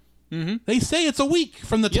 Mm-hmm. They say it's a week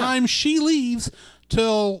from the time she leaves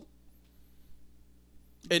till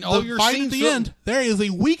and all your fight scenes at the end. There is a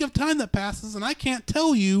week of time that passes, and I can't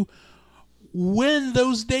tell you when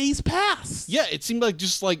those days pass. Yeah, it seemed like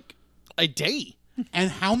just like a day. And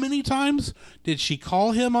how many times did she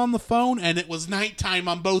call him on the phone and it was nighttime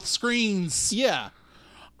on both screens? Yeah.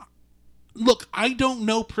 Look, I don't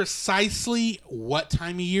know precisely what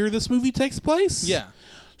time of year this movie takes place. Yeah.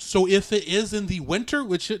 So if it is in the winter,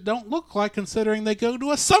 which it don't look like considering they go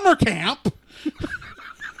to a summer camp,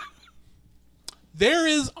 there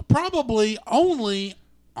is probably only,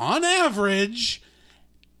 on average,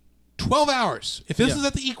 12 hours. If this is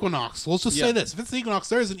at the equinox, let's just say this. If it's the equinox,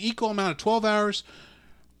 there is an equal amount of 12 hours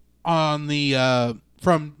on the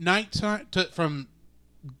from nighttime from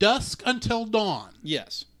dusk until dawn.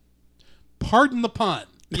 Yes. Pardon the pun.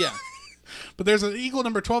 Yeah. But there's an equal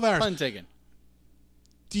number of 12 hours. Pun taken.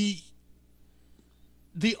 The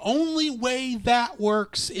only way that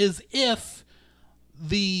works is if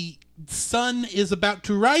the sun is about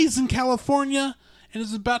to rise in California and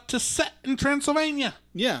is about to set in Transylvania.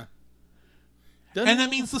 Yeah. And that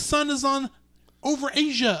means the sun is on over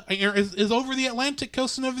Asia, is over the Atlantic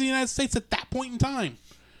coast and over the United States at that point in time.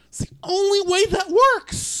 It's the only way that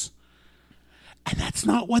works. And that's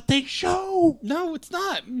not what they show. No, it's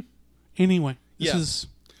not. Anyway, this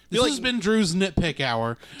has been Drew's nitpick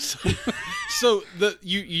hour. So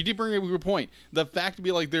you did bring up a good point. The fact to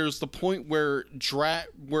be like there's the point where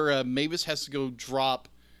Mavis has to go drop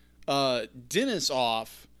Dennis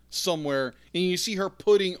off somewhere, and you see her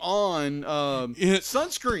putting on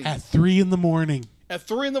sunscreen at 3 a.m. At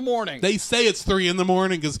 3 a.m. They say it's 3 a.m.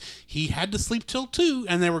 because he had to sleep till 2,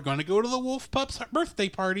 and they were going to go to the Wolf Pup's birthday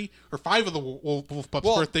party, or 5 of the Wolf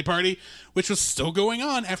Pup's birthday party, which was still going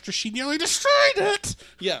on after she nearly destroyed it.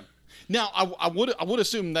 Yeah. Now I would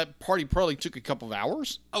assume that party probably took a couple of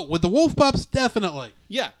hours. Oh, with the Wolf Pups, definitely.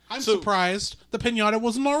 Yeah. I'm surprised the piñata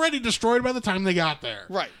wasn't already destroyed by the time they got there.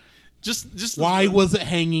 Right. Just why was it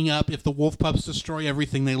hanging up if the Wolf Pups destroy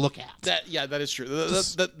everything they look at? That is true.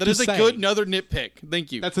 That is a good another nitpick.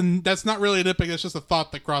 Thank you. That's not really a nitpick. That's just a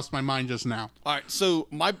thought that crossed my mind just now. All right. So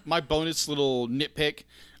my bonus little nitpick.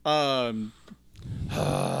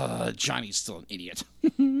 Johnny's still an idiot.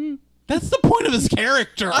 That's the point of his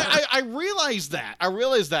character. I realized that.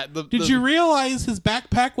 Did you realize his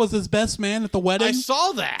backpack was his best man at the wedding? I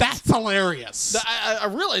saw that. That's hilarious. I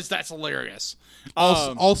realized that's hilarious.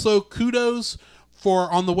 Also, kudos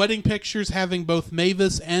for on the wedding pictures having both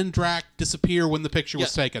Mavis and Drac disappear when the picture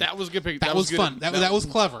was taken. That was a good picture. That was fun. That was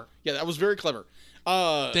clever. Yeah, that was very clever.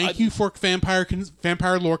 Thank you for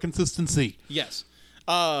vampire lore consistency. Yes.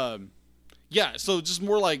 Yeah. So just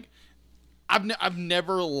more like I've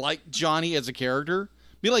never liked Johnny as a character.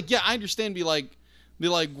 Be like, yeah, I understand. Be like,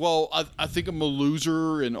 well, I think I'm a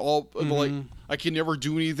loser and all. Mm-hmm. But like, I can never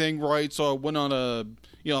do anything right. So I went on a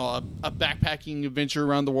backpacking adventure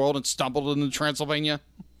around the world and stumbled into Transylvania.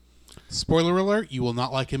 Spoiler alert: you will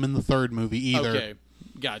not like him in the third movie either. Okay,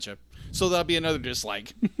 gotcha. So that'll be another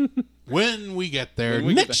dislike. When we get there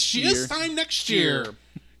next year. This time next year.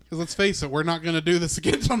 Because let's face it, we're not going to do this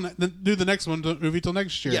again. Do the next movie till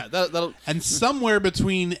next year. Yeah, that'll. And somewhere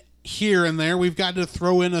between here and there, we've got to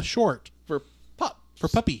throw in a short for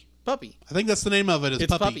Puppy. Puppy. I think that's the name of it.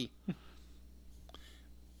 It's Puppy.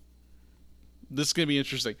 This is going to be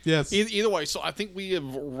interesting. Yes. Either way, so I think we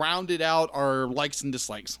have rounded out our likes and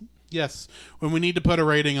dislikes. Yes. When we need to put a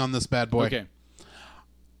rating on this bad boy. Okay.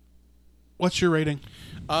 What's your rating?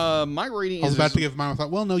 My rating is... I was about to give mine. I thought,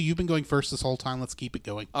 well, no, you've been going first this whole time. Let's keep it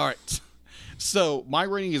going. All right. So my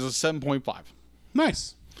rating is a 7.5.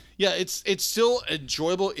 Nice. Yeah, it's still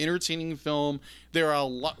enjoyable, entertaining film. There are a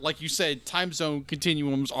lot, like you said, time zone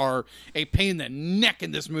continuums are a pain in the neck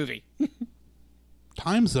in this movie.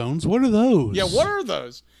 Time zones? What are those? Yeah, what are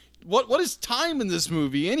those? What is time in this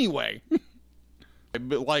movie anyway?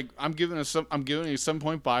 But like, I'm giving it a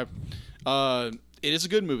 7.5. It is a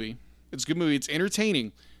good movie. It's a good movie. It's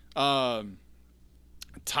entertaining. Timelines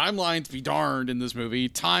be darned in this movie.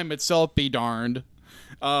 Time itself be darned.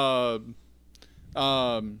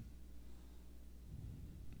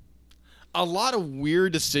 A lot of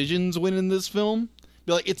weird decisions went in this film.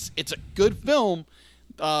 But like, it's a good film.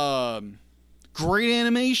 Great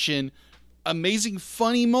animation, amazing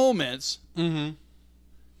funny moments. Mm-hmm.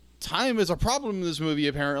 Time is a problem in this movie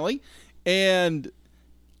apparently, and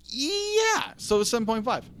yeah, so it's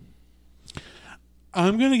 7.5.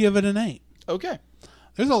 I'm gonna give it an 8. Okay.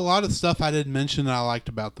 There's a lot of stuff I didn't mention that I liked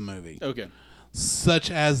about the movie. Okay. Such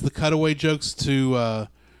as the cutaway jokes to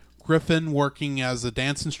Griffin working as a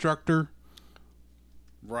dance instructor.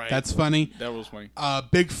 Right. That's funny. That was funny.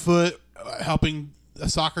 Bigfoot helping a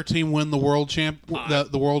soccer team win the world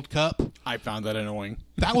the World Cup. I found that annoying.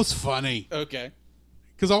 That was funny. Okay.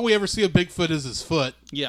 Because all we ever see of Bigfoot is his foot. Yeah.